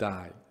order to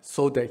die,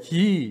 so that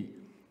he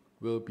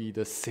will be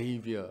the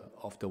Savior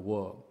of the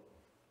world.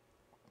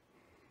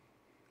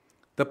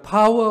 The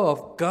power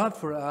of God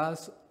for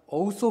us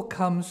also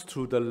comes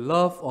through the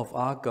love of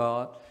our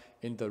God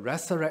in the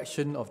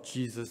resurrection of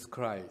Jesus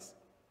Christ.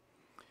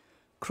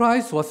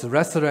 Christ was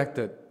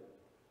resurrected.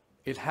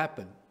 It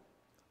happened.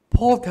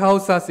 Paul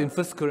tells us in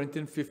 1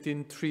 Corinthians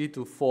 15,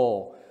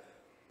 3-4,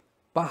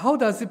 but how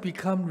does it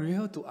become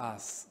real to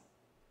us?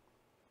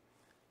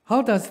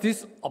 How does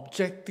this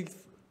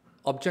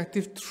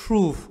objective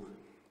truth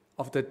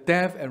of the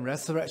death and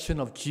resurrection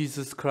of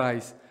Jesus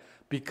Christ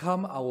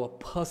become our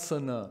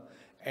personal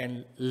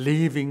and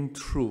living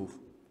truth?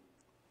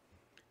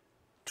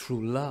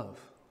 Through love,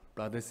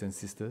 brothers and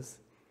sisters.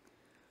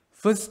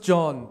 1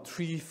 John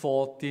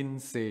 3:14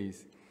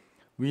 says,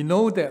 we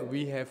know that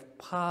we have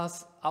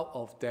passed out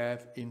of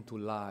death into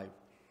life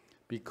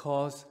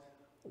because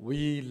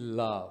we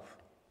love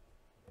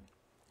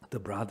the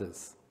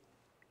brothers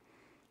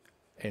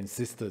and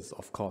sisters,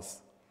 of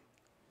course.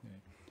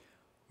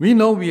 We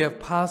know we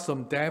have passed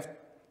from death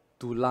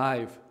to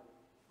life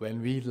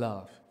when we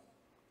love.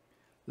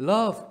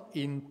 Love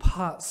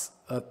imparts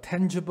a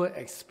tangible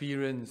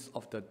experience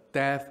of the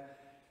death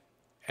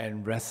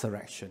and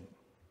resurrection.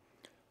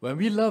 When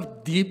we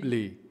love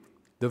deeply,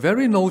 the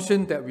very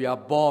notion that we are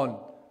born,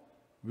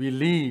 we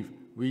live,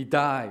 we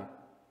die,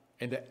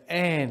 and the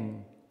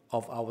end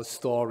of our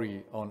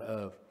story on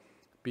earth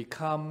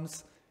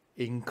becomes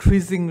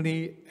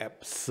increasingly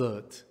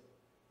absurd.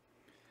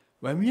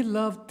 When we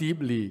love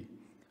deeply,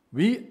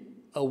 we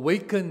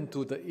awaken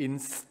to the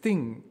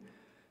instinct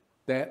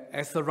that,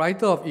 as the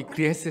writer of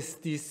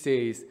Ecclesiastes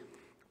says,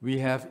 we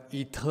have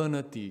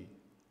eternity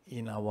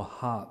in our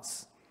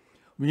hearts.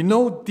 We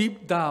know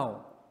deep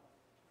down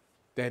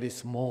there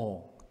is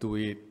more to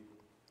it.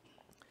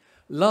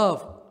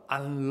 Love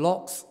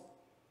unlocks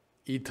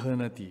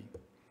eternity.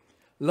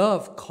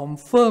 Love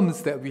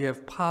confirms that we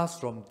have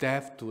passed from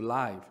death to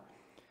life.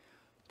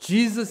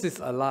 Jesus is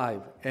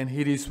alive and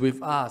He is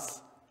with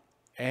us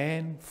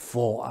and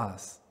for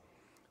us.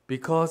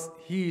 Because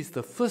He is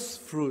the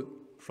first fruit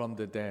from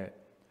the dead,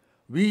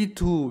 we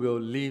too will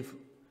live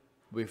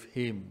with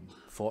Him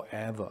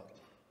forever.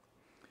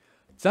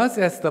 Just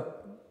as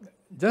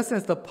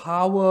the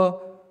power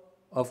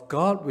of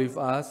God with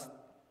us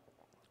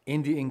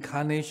in the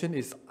incarnation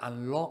is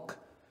unlocked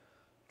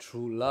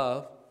through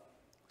love,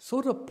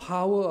 so the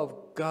power of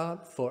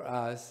God for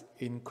us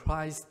in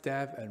Christ's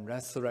death and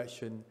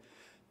resurrection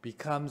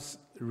becomes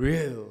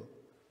real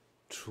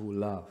through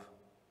love.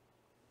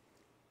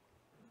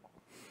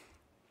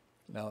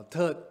 Now,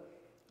 third,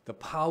 the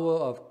power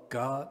of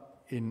God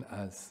in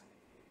us.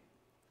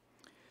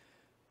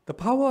 The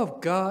power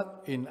of God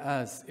in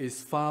us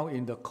is found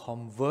in the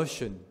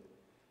conversion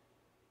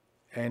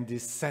and the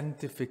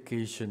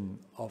sanctification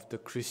of the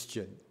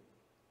Christian,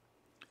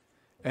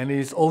 and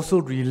is also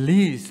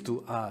released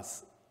to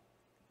us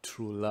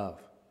through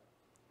love.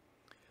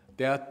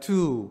 There are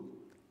two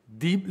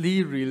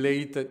deeply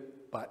related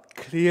but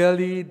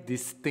clearly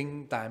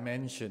distinct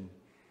dimensions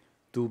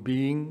to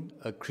being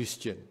a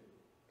Christian.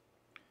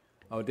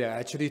 There are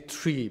actually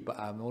three, but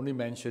I've only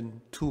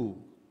mentioned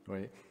two.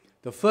 Right?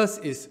 The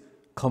first is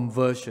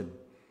conversion.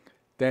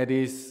 That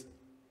is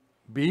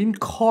being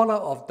called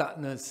out of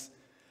darkness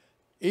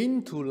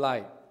into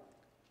light,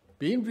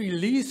 being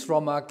released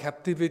from our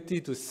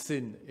captivity to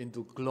sin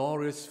into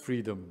glorious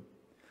freedom.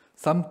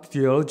 Some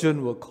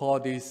theologians will call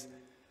this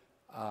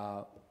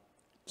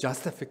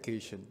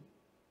justification.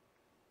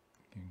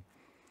 Okay.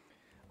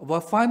 Our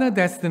final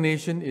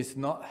destination is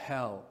not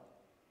hell,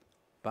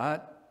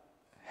 but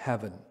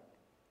heaven.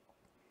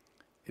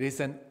 It is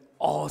an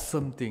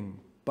awesome thing,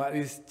 but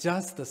it's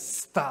just the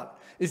start.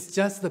 It's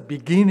just the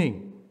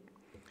beginning.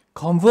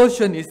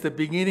 Conversion is the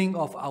beginning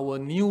of our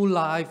new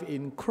life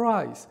in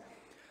Christ.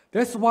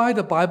 That's why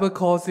the Bible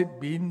calls it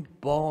being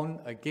born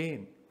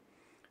again.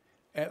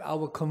 At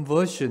our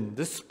conversion,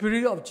 the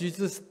Spirit of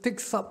Jesus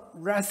takes up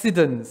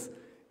residence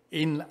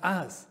in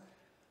us.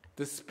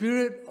 The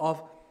Spirit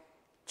of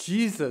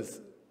Jesus,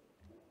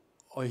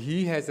 or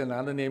He has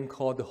another name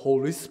called the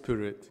Holy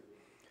Spirit,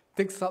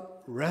 takes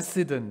up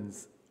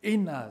residence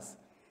in us.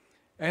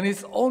 And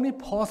it's only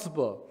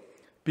possible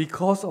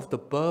because of the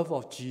birth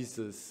of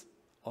Jesus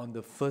on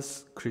the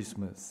first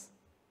Christmas.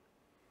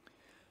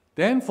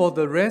 Then for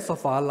the rest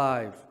of our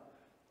life,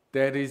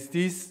 there is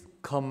this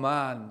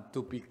command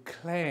to be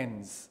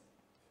cleansed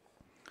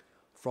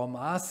from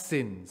our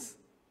sins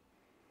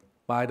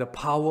by the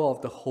power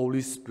of the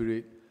Holy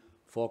Spirit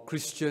for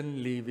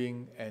Christian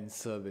living and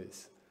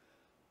service.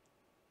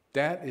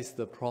 That is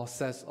the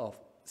process of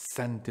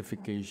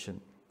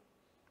sanctification.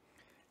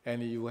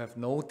 And you have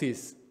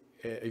noticed,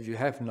 if you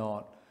have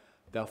not,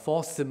 there are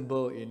four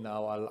symbols in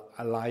our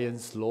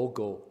Alliance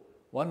logo.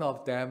 One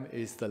of them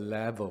is the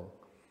level.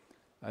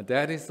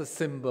 That is the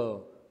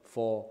symbol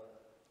for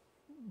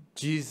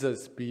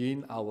Jesus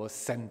being our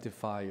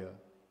sanctifier.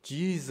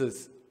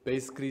 Jesus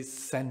basically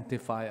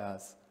sanctifies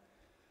us.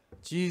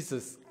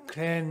 Jesus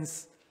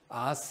cleanses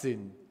our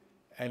sin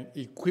and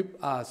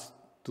equips us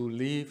to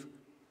live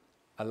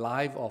a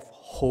life of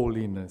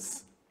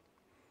holiness.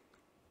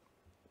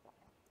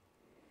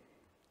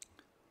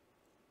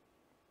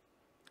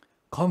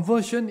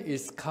 Conversion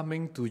is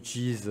coming to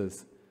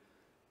Jesus.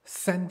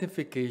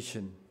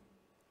 Sanctification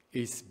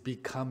is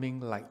becoming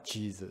like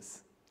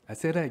Jesus. I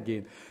say that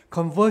again.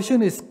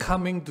 Conversion is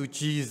coming to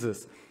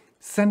Jesus.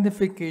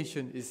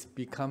 Sanctification is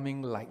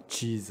becoming like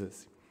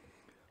Jesus.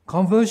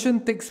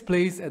 Conversion takes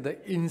place at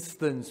the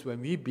instant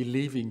when we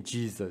believe in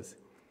Jesus.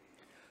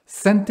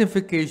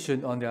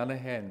 Sanctification, on the other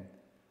hand,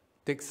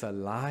 takes a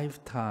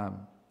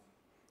lifetime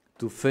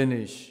to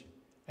finish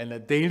and a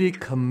daily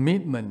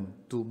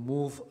commitment to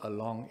move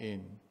along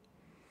in.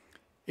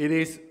 It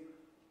is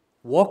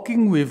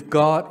walking with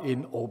God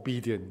in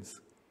obedience,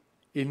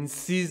 in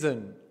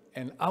season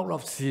and out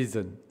of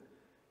season,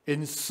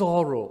 in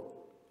sorrow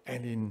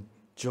and in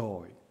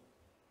joy.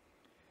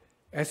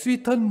 As we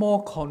turn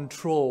more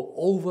control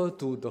over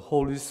to the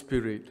Holy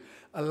Spirit,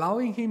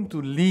 allowing Him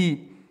to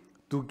lead,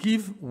 to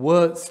give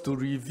words, to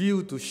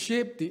reveal, to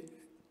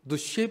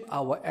shape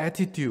our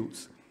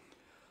attitudes,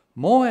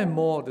 more and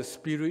more the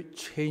Spirit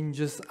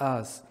changes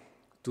us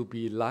to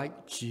be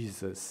like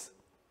Jesus.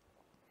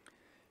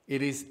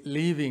 It is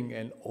living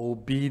an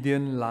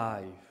obedient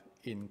life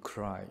in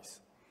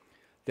Christ.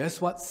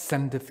 That's what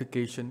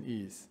sanctification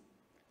is.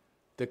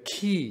 The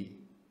key,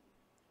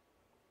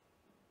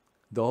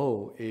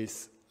 though,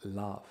 is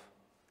love.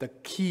 The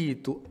key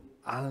to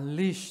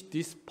unleash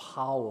this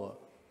power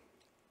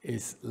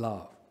is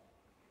love.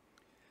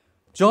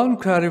 John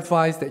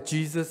clarifies that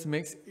Jesus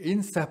makes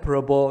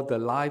inseparable the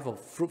life of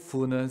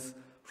fruitfulness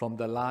from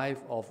the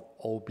life of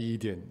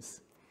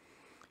obedience.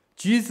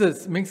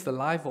 Jesus makes the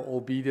life of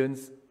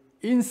obedience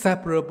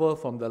inseparable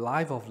from the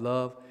life of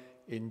love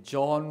in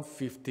John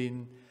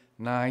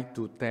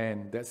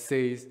 15:9-10, that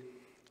says,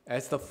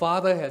 "As the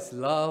Father has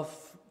loved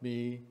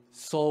me,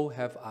 so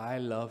have I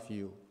loved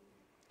you.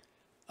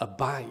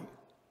 Abide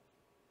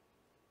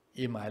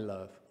in my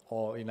love."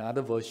 Or in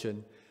other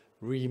version,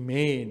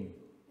 remain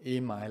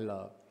in my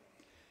love.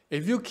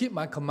 If you keep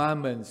my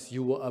commandments,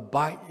 you will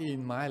abide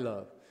in my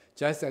love,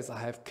 just as I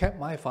have kept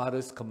my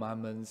Father's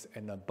commandments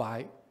and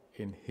abide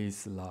in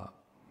his love.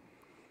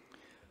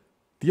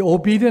 The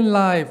obedient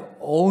life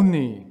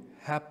only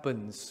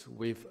happens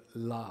with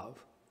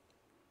love.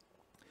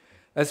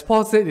 As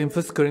Paul said in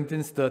 1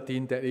 Corinthians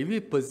 13, that if we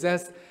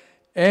possess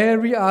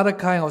every other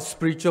kind of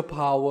spiritual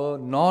power,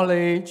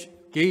 knowledge,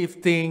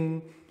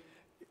 gifting,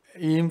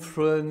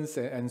 influence,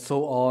 and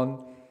so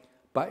on,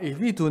 but if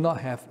we do not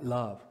have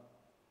love,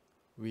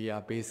 we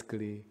are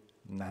basically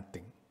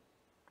nothing.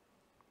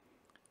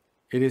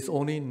 It is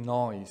only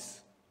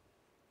noise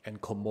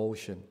and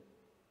commotion.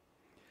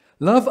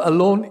 Love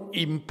alone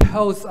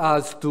impels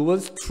us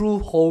towards true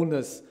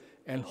wholeness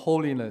and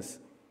holiness.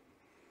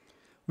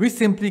 We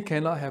simply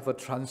cannot have a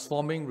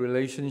transforming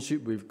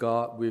relationship with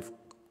God, with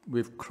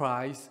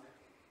Christ,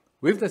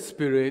 with the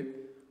Spirit,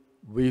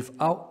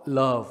 without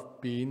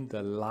love being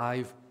the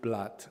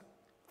lifeblood.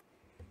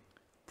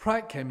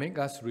 Pride can make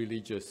us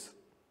religious.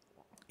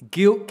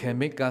 Guilt can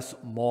make us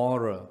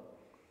moral.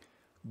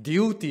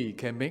 Duty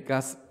can make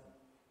us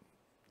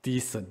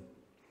decent.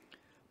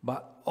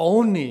 But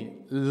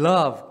only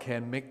love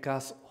can make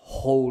us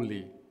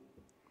holy.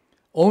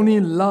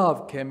 Only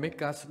love can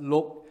make us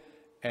look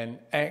and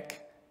act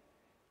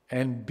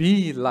and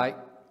be like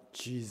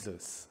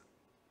Jesus.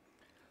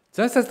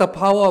 Just as the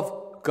power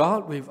of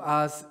God with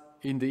us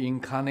in the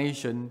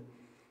incarnation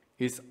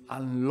is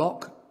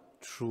unlocked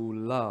through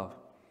love,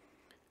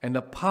 and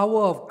the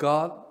power of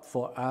God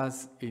for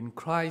us in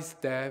Christ's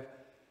death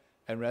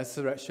and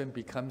resurrection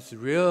becomes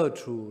real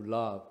through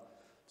love,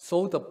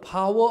 so the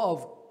power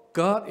of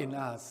God in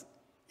us,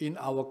 in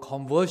our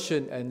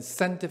conversion and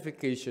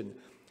sanctification,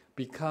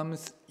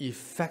 becomes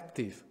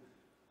effective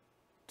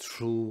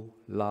through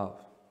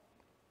love.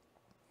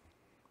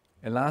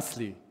 And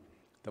lastly,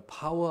 the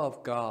power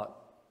of God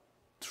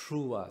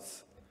through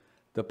us.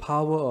 The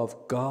power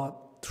of God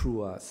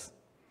through us.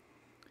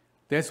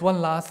 There's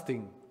one last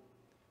thing.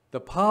 The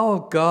power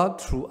of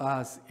God through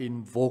us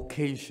in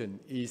vocation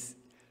is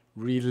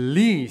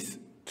released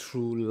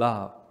through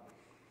love.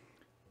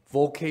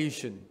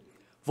 Vocation.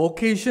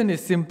 Vocation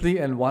is simply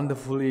and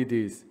wonderfully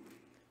this: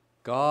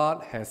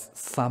 God has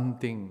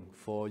something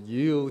for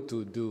you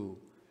to do.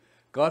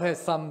 God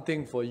has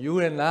something for you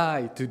and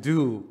I to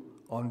do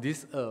on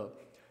this earth.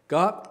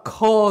 God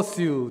calls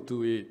you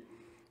to it.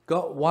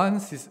 God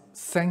wants his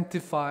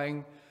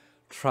sanctifying,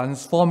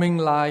 transforming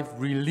life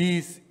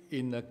released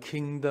in a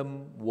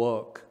kingdom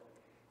work.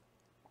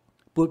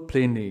 Put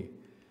plainly,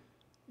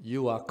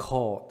 you are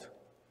called.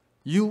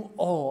 You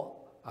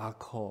all are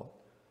called.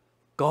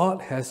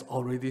 God has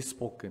already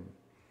spoken.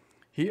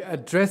 He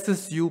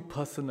addresses you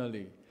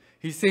personally.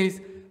 He says,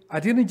 I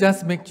didn't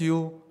just make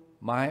you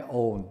my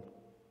own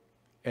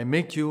and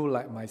make you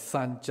like my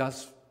son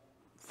just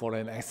for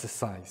an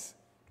exercise.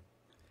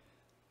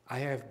 I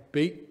have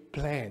big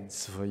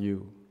plans for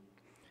you.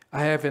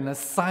 I have an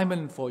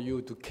assignment for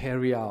you to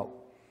carry out.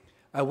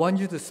 I want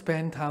you to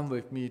spend time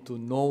with me to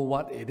know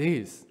what it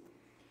is.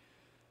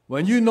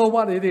 When you know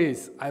what it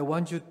is, I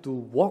want you to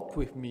walk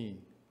with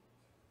me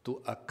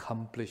to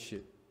accomplish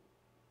it,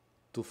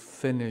 to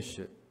finish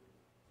it.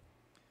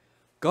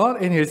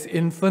 God, in his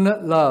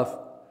infinite love,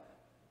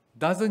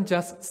 doesn't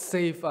just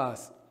save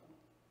us,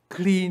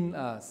 clean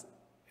us,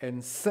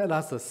 and set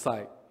us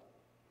aside.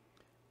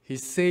 He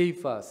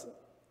saves us,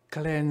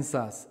 cleanses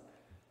us,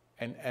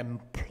 and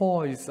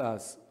employs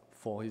us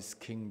for his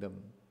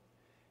kingdom.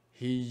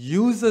 He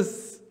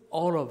uses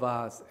all of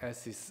us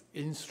as his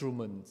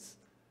instruments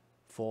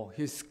for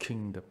his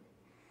kingdom.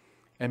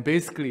 And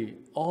basically,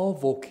 all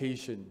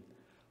vocation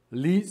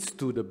leads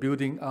to the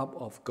building up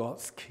of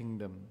God's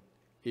kingdom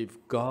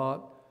if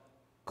God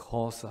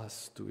calls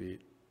us to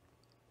it.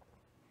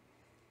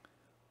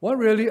 What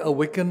really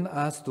awakens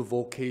us to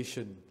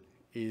vocation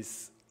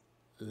is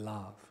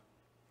love.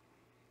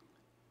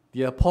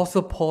 The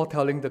Apostle Paul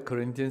telling the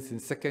Corinthians in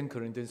 2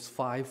 Corinthians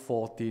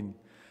 5:14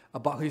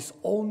 about his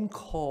own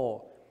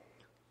call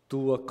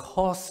to a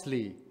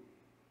costly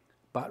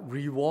but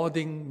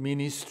rewarding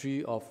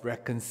ministry of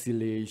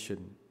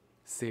reconciliation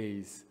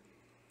says,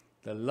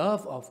 the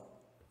love of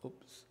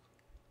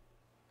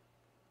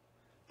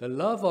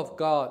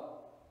God,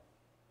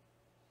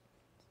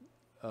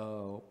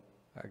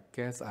 I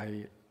guess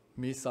I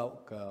missed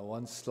out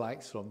one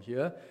slide from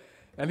here.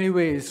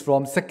 Anyway, it's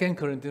from 2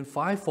 Corinthians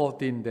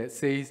 5:14 that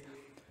says,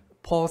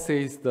 Paul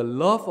says, the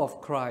love of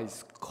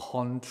Christ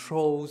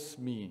controls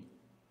me,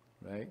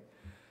 right?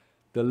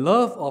 The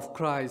love of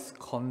Christ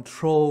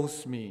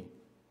controls me.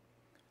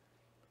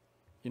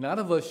 In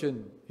other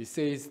version, it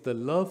says, the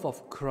love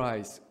of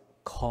Christ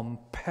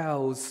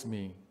compels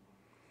me.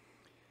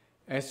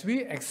 As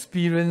we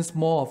experience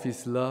more of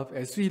His love,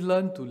 as we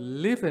learn to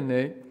live in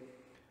it,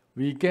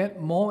 we get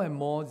more and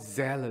more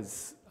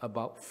zealous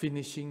about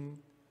finishing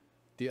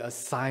the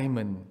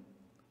assignment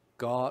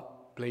God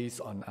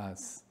placed on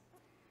us.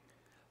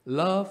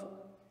 Love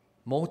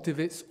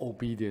motivates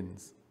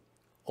obedience.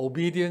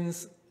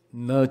 Obedience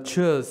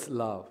nurtures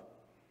love.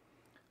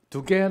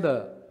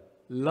 Together,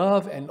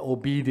 love and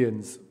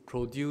obedience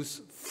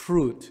produce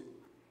fruit.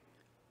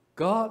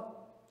 God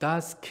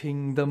does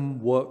kingdom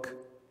work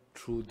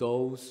through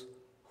those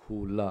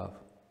who love.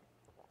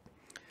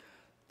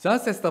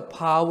 Just as the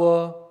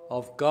power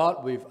of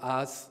God with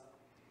us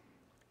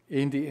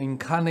in the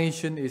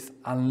incarnation is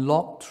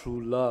unlocked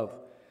through love,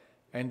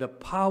 and the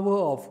power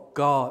of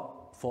God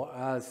for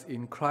us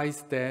in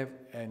Christ's death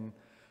and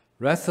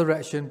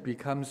resurrection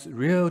becomes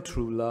real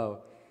through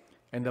love,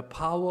 and the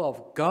power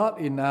of God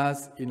in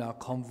us in our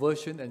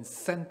conversion and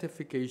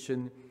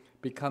sanctification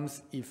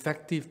becomes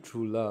effective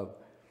through love.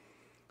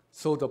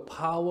 So the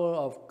power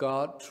of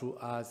God through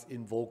us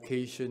in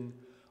vocation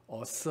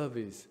or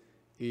service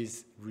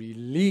is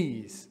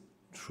released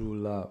through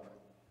love.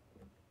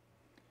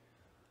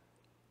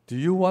 Do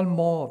you want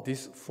more of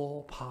these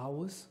four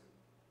powers?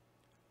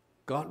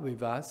 God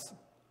with us,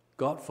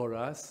 God for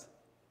us,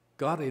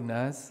 God in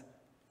us,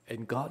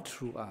 and God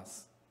through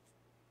us.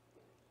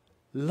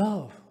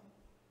 Love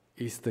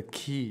is the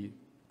key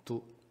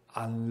to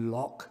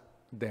unlock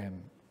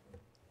them.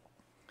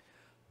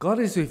 God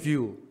is with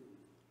you.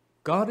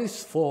 God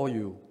is for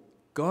you.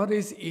 God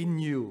is in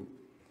you.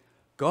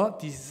 God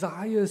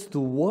desires to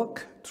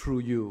work through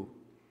you.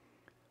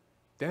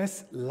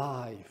 That's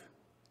life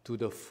to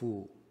the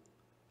full.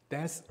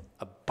 That's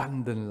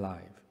abundant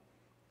life,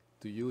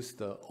 to use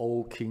the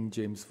old King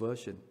James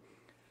Version.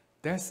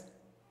 That's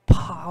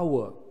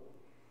power.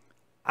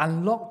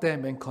 Unlock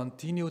them and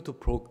continue to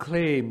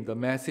proclaim the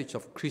message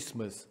of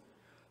Christmas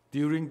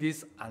during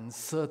these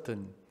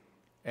uncertain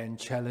and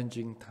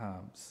challenging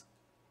times.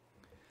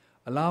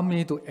 Allow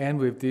me to end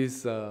with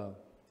this,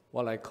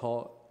 what I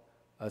call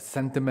a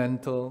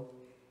sentimental,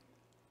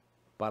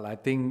 but I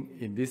think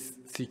in this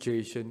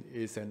situation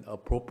is an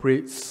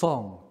appropriate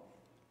song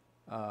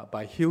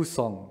by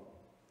Hillsong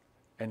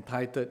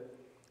entitled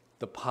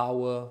The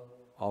Power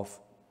of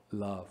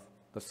Love.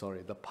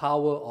 The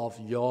Power of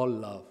Your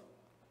Love.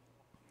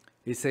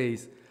 It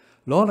says,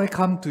 Lord, I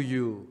come to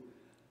you.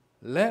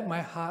 Let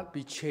my heart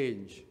be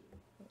changed,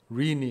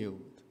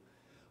 renewed,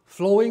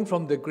 flowing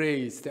from the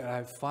grace that I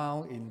have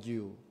found in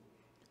you.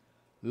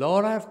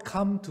 Lord, I have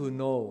come to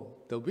know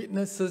the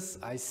witnesses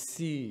I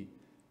see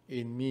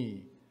in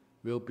me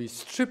will be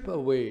stripped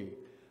away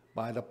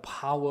by the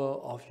power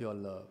of your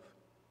love.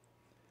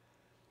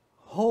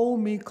 Hold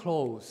me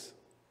close.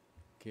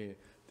 Okay,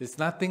 there's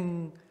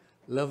nothing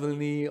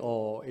lovely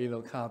or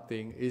kind of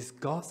thing. It's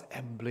God's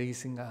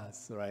embracing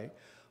us, right?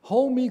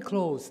 Hold me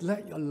close.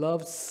 Let your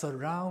love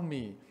surround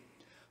me.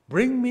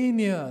 Bring me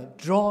near.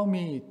 Draw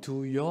me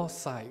to your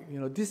side.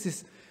 This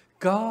is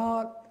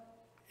God,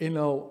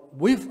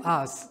 with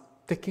us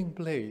taking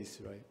place,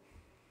 right?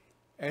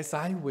 As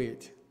I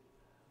wait,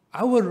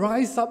 I will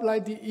rise up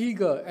like the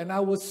eagle and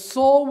I will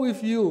soar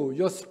with you.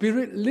 Your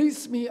spirit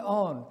leads me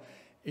on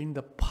in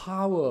the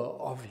power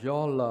of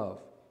your love.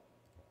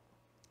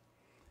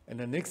 And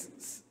the next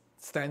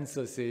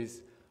stanza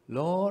says,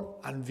 Lord,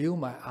 unveil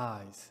my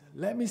eyes.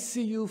 Let me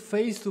see you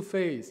face to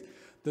face,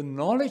 the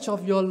knowledge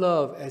of your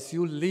love as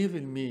you live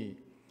in me.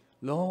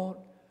 Lord,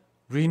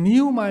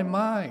 renew my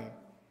mind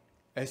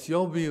as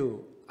your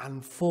will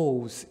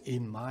unfolds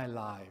in my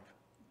life.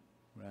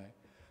 Right?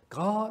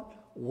 God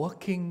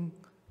working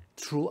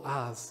through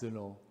us,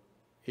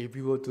 if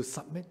we were to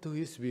submit to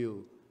His will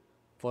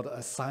for the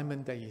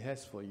assignment that He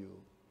has for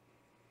you.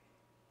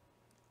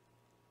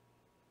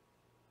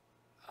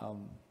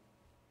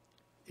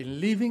 In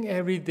living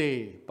every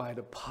day by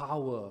the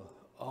power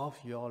of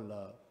your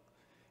love.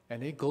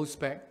 And it goes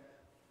back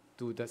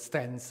to the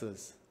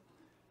stanzas.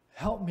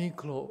 Hold me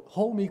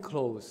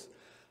close.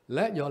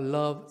 Let your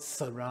love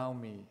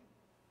surround me.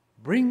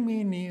 Bring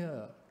me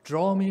near.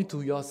 Draw me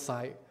to your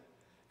side.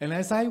 And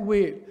as I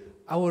wait,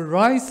 I will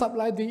rise up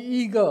like the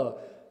eagle.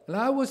 And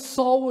I will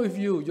soar with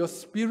you. Your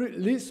spirit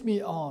leads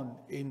me on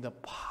in the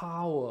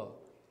power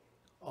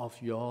of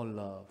your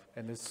love.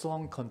 And the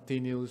song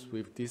continues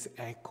with this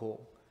echo.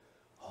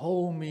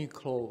 Hold me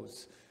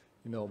close.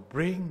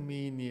 Bring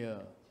me near.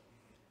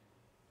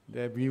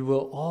 That we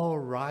will all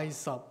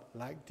rise up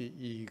like the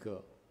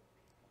eagle.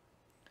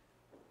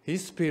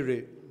 His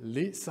Spirit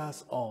leads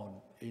us on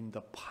in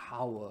the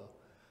power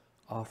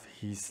of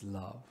His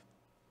love.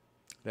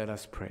 Let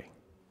us pray.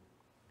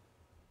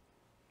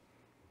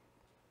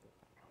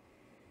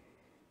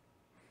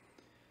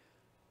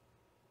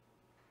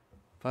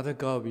 Father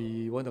God,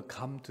 we want to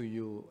come to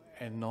you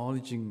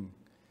acknowledging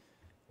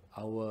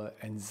our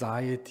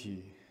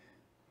anxiety,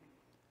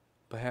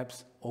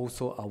 perhaps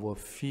also our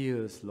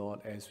fears,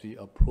 Lord, as we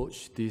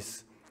approach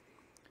this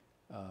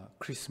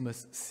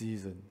Christmas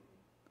season.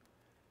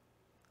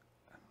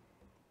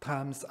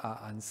 times are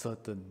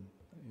uncertain,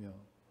 you know.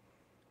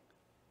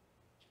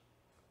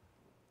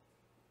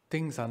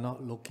 Things are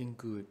not looking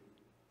good.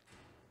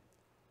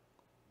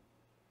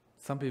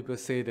 Some people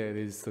say that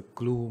it's the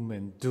gloom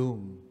and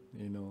doom,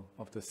 you know,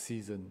 of the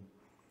season.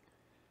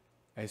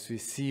 As we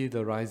see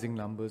the rising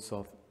numbers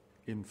of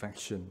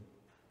infection,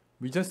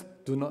 we just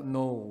do not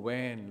know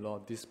when,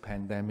 Lord, this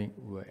pandemic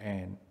will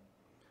end.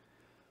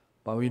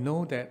 But we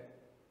know that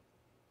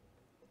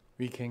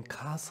we can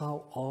cast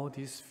out all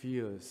these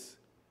fears.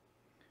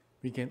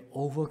 We can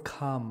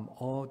overcome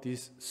all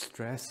these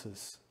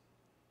stresses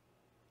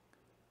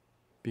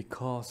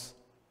because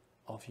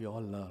of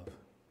your love.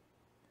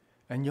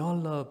 And your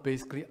love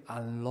basically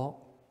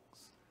unlocks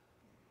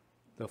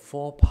the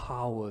 4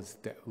 powers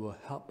that will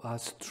help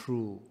us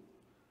through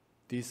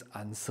these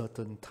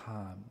uncertain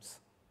times.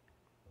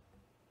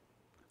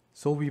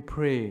 So we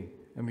pray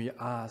and we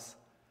ask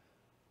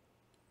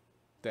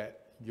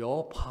that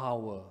your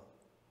power,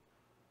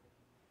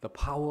 the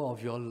power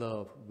of your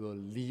love, will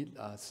lead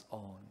us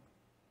on.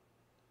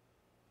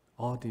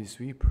 All this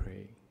we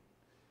pray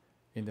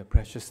in the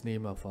precious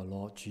name of our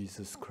Lord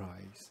Jesus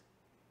Christ.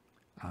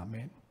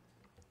 Amen.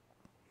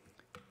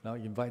 Now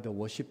invite the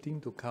worship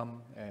team to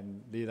come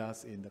and lead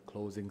us in the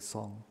closing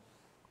song.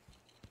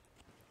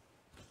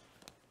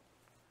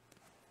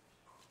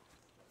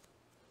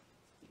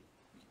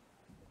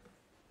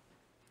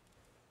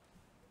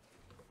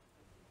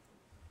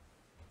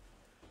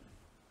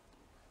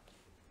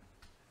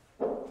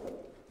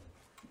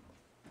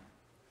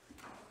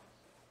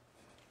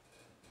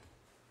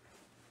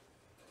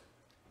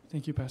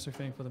 Thank you, Pastor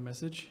Fang, for the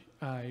message.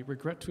 I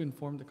regret to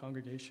inform the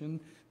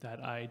congregation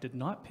that I did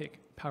not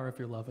pick Power of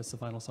Your Love as the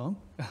final song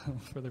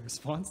for the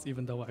response,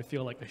 even though I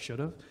feel like I should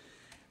have.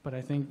 But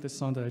I think this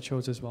song that I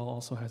chose as well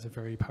also has a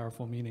very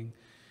powerful meaning.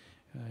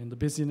 In the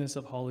busyness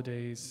of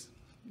holidays,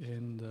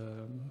 in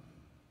the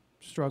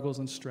struggles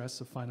and stress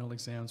of final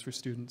exams for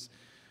students,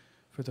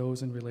 for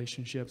those in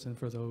relationships and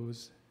for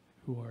those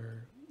who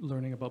are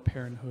learning about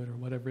parenthood or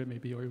whatever it may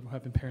be, or who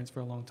have been parents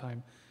for a long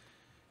time,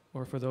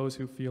 or for those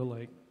who feel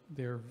like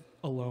they're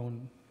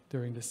alone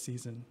during this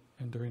season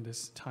and during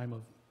this time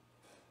of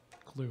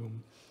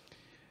gloom.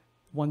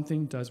 One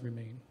thing does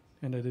remain,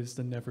 and it is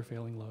the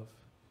never-failing love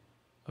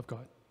of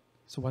God.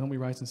 So why don't we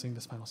rise and sing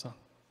this final song?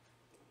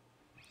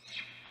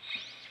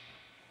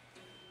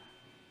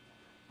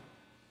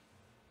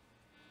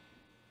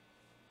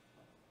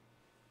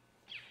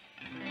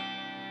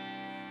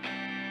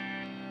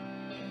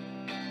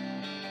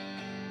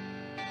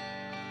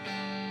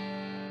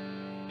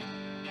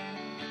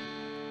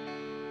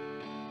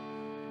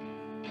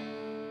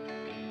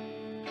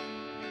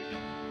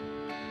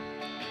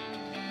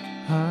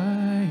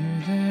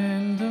 Higher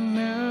than the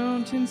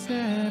mountains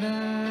that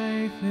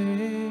I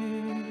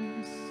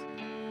face,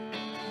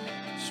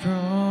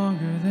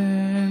 stronger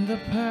than the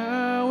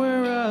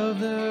power of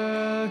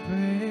the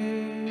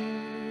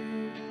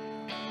grave,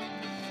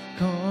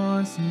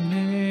 constant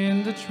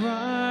in the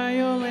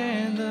trial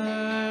and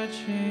the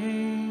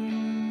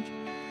change.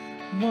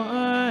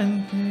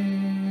 One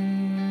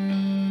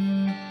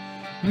thing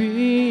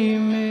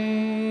remains,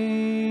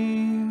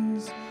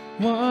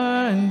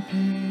 one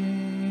thing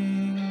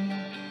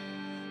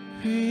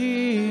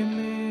remains.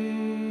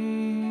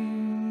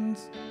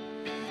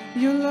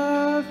 Your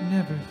love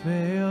never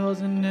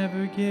fails and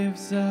never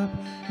gives up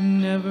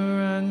and never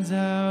runs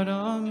out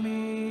on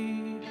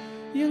me.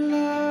 Your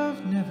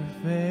love never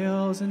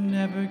fails and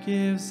never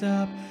gives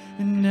up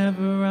and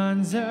never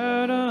runs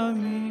out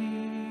on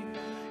me.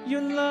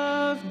 Your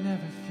love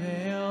never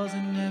fails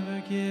and never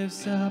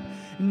gives up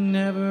and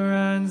never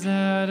runs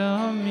out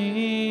on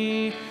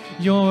me.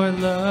 Your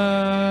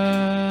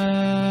love.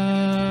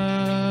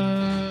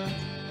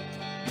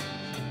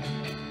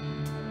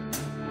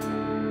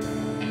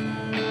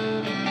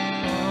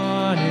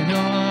 On and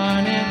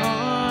on and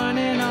on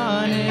and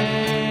on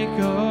it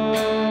goes,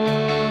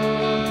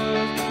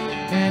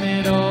 and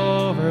it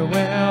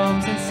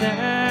overwhelms and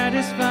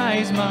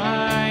satisfies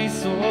my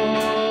soul.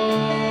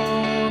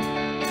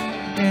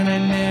 And I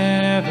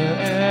never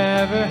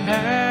ever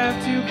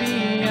have to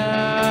be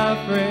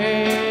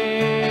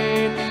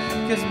afraid,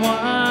 'cause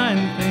one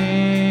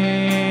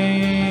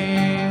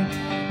thing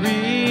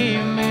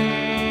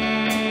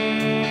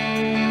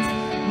remains,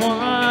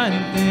 one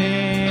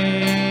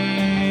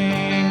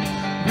thing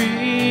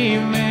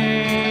remains.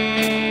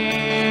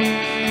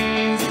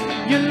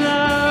 Your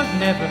love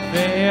never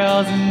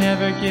fails and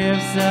never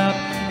gives up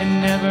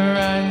and never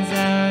runs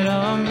out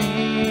on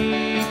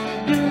me.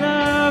 Your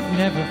love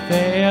never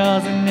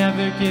fails and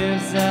never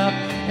gives up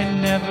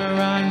and never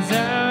runs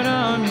out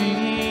on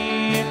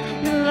me.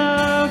 Your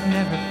love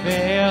never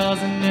fails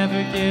and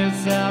never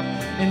gives up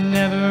and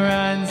never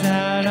runs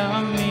out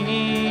on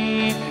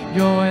me.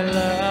 Your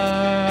love.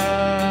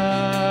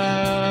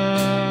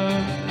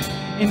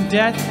 In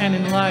death and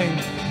in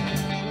life,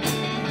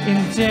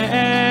 in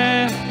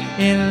death,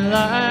 in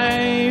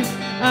life,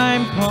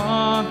 I'm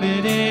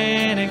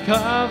confident and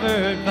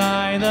covered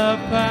by the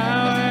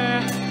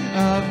power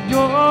of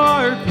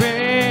your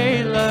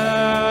great love.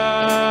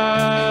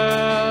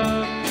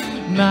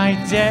 My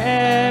death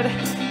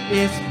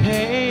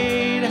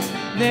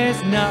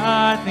There's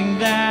nothing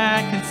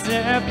that can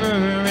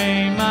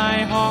separate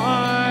my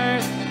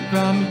heart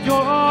from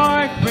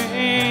your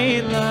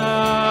great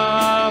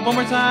love. One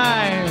more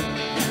time.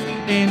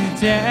 In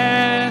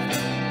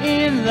death,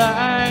 in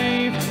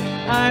life,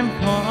 I'm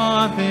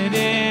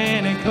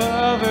confident and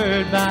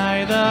covered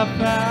by the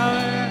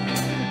power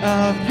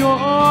of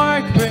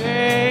your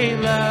great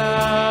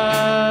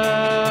love.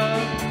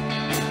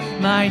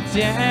 My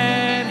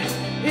debt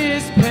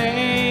is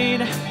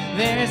paid.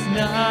 There's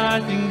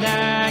nothing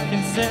that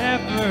can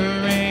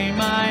separate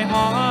my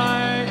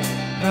heart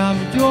from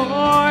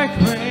your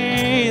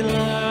great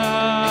love.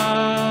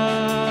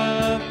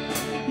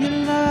 Your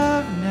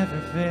love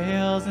never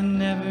fails and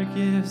never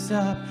gives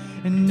up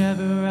and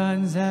never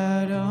runs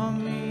out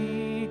on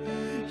me.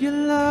 Your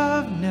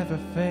love never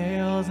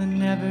fails and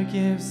never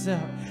gives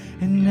up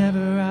and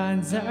never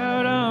runs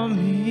out on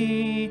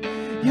me.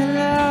 Your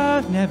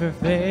love never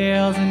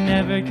fails and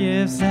never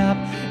gives up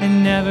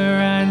and never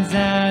runs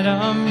out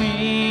on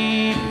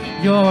me.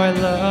 Your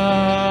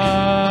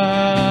love.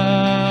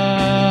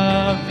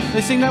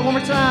 Let's sing that one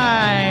more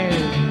time.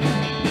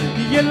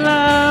 Your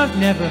love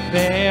never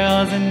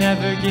fails and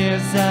never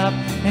gives up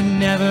and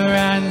never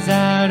runs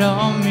out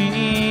on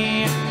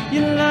me.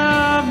 Your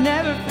love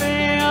never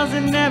fails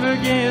and never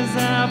gives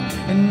up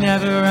and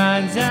never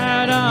runs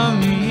out on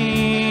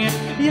me.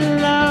 Your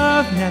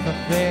love never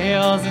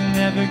fails and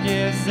never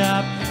gives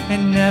up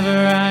and never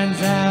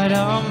runs out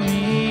on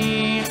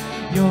me.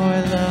 Your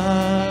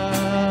love.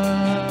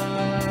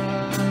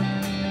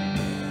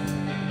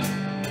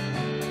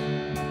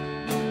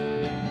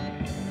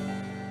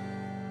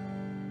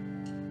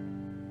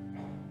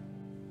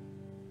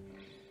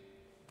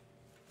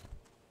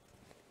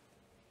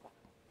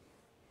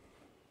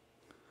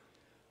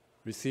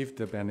 Receive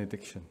the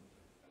benediction.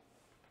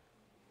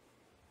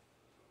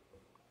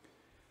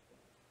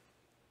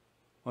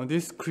 On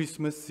this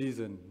Christmas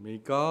season, may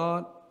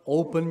God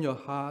open your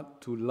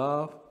heart to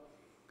love,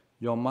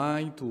 your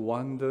mind to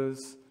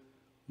wonders,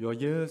 your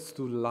ears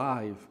to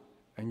life,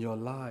 and your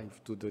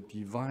life to the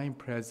divine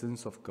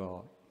presence of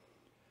God,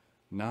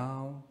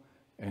 now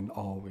and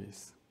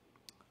always.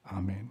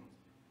 Amen.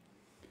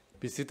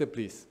 Be seated,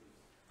 please.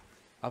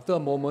 After a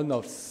moment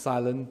of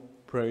silent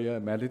prayer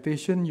and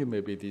meditation, you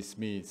may be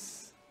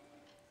dismissed.